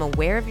to become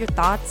aware of your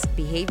thoughts,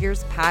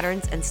 behaviors,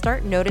 patterns, and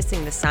start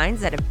noticing the signs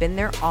that have been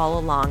there all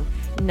along.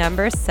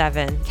 Number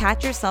 7,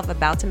 catch yourself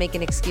about to make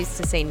an excuse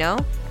to say no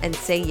and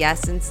say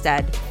yes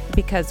instead,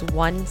 because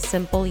one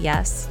simple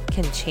yes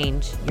can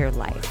change your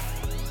life.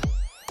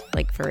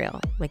 Like for real,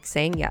 like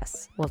saying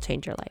yes will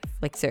change your life.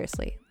 Like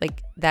seriously,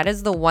 like that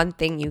is the one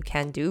thing you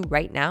can do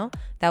right now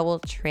that will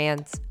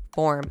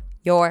transform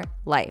your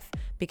life.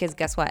 Because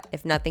guess what?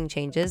 If nothing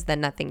changes,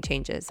 then nothing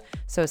changes.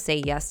 So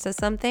say yes to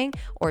something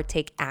or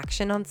take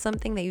action on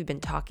something that you've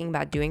been talking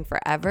about doing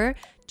forever.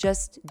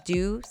 Just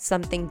do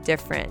something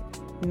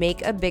different.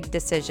 Make a big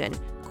decision.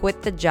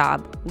 Quit the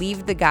job,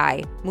 leave the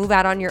guy, move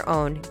out on your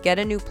own, get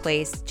a new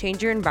place,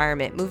 change your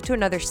environment, move to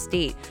another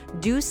state,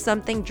 do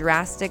something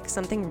drastic,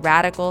 something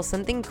radical,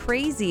 something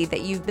crazy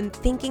that you've been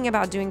thinking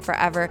about doing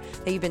forever,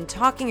 that you've been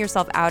talking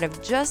yourself out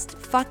of. Just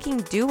fucking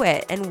do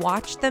it and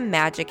watch the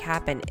magic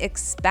happen.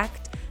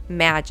 Expect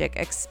magic,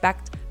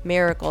 expect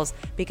miracles,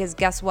 because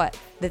guess what?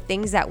 The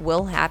things that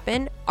will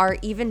happen are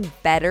even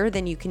better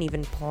than you can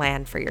even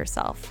plan for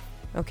yourself.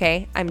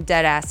 Okay? I'm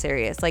dead ass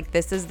serious. Like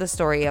this is the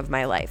story of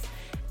my life.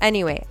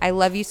 Anyway, I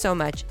love you so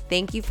much.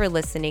 Thank you for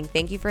listening.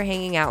 Thank you for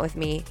hanging out with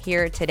me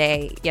here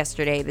today,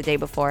 yesterday, the day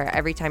before.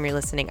 Every time you're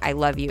listening, I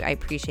love you. I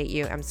appreciate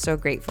you. I'm so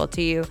grateful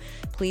to you.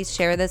 Please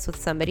share this with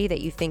somebody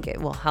that you think it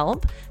will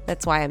help.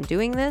 That's why I'm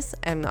doing this.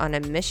 I'm on a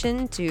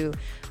mission to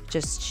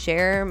just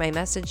share my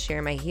message,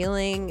 share my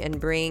healing, and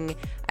bring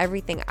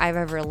everything I've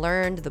ever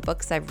learned, the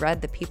books I've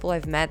read, the people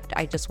I've met.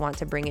 I just want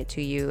to bring it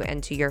to you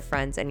and to your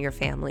friends and your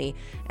family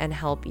and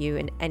help you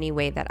in any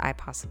way that I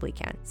possibly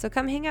can. So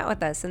come hang out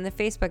with us in the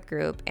Facebook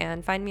group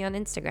and find me on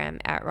Instagram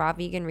at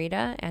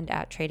 @RawVeganRita and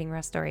at Trading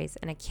Raw Stories.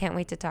 And I can't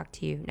wait to talk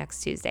to you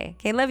next Tuesday.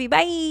 Okay, love you.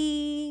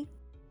 Bye.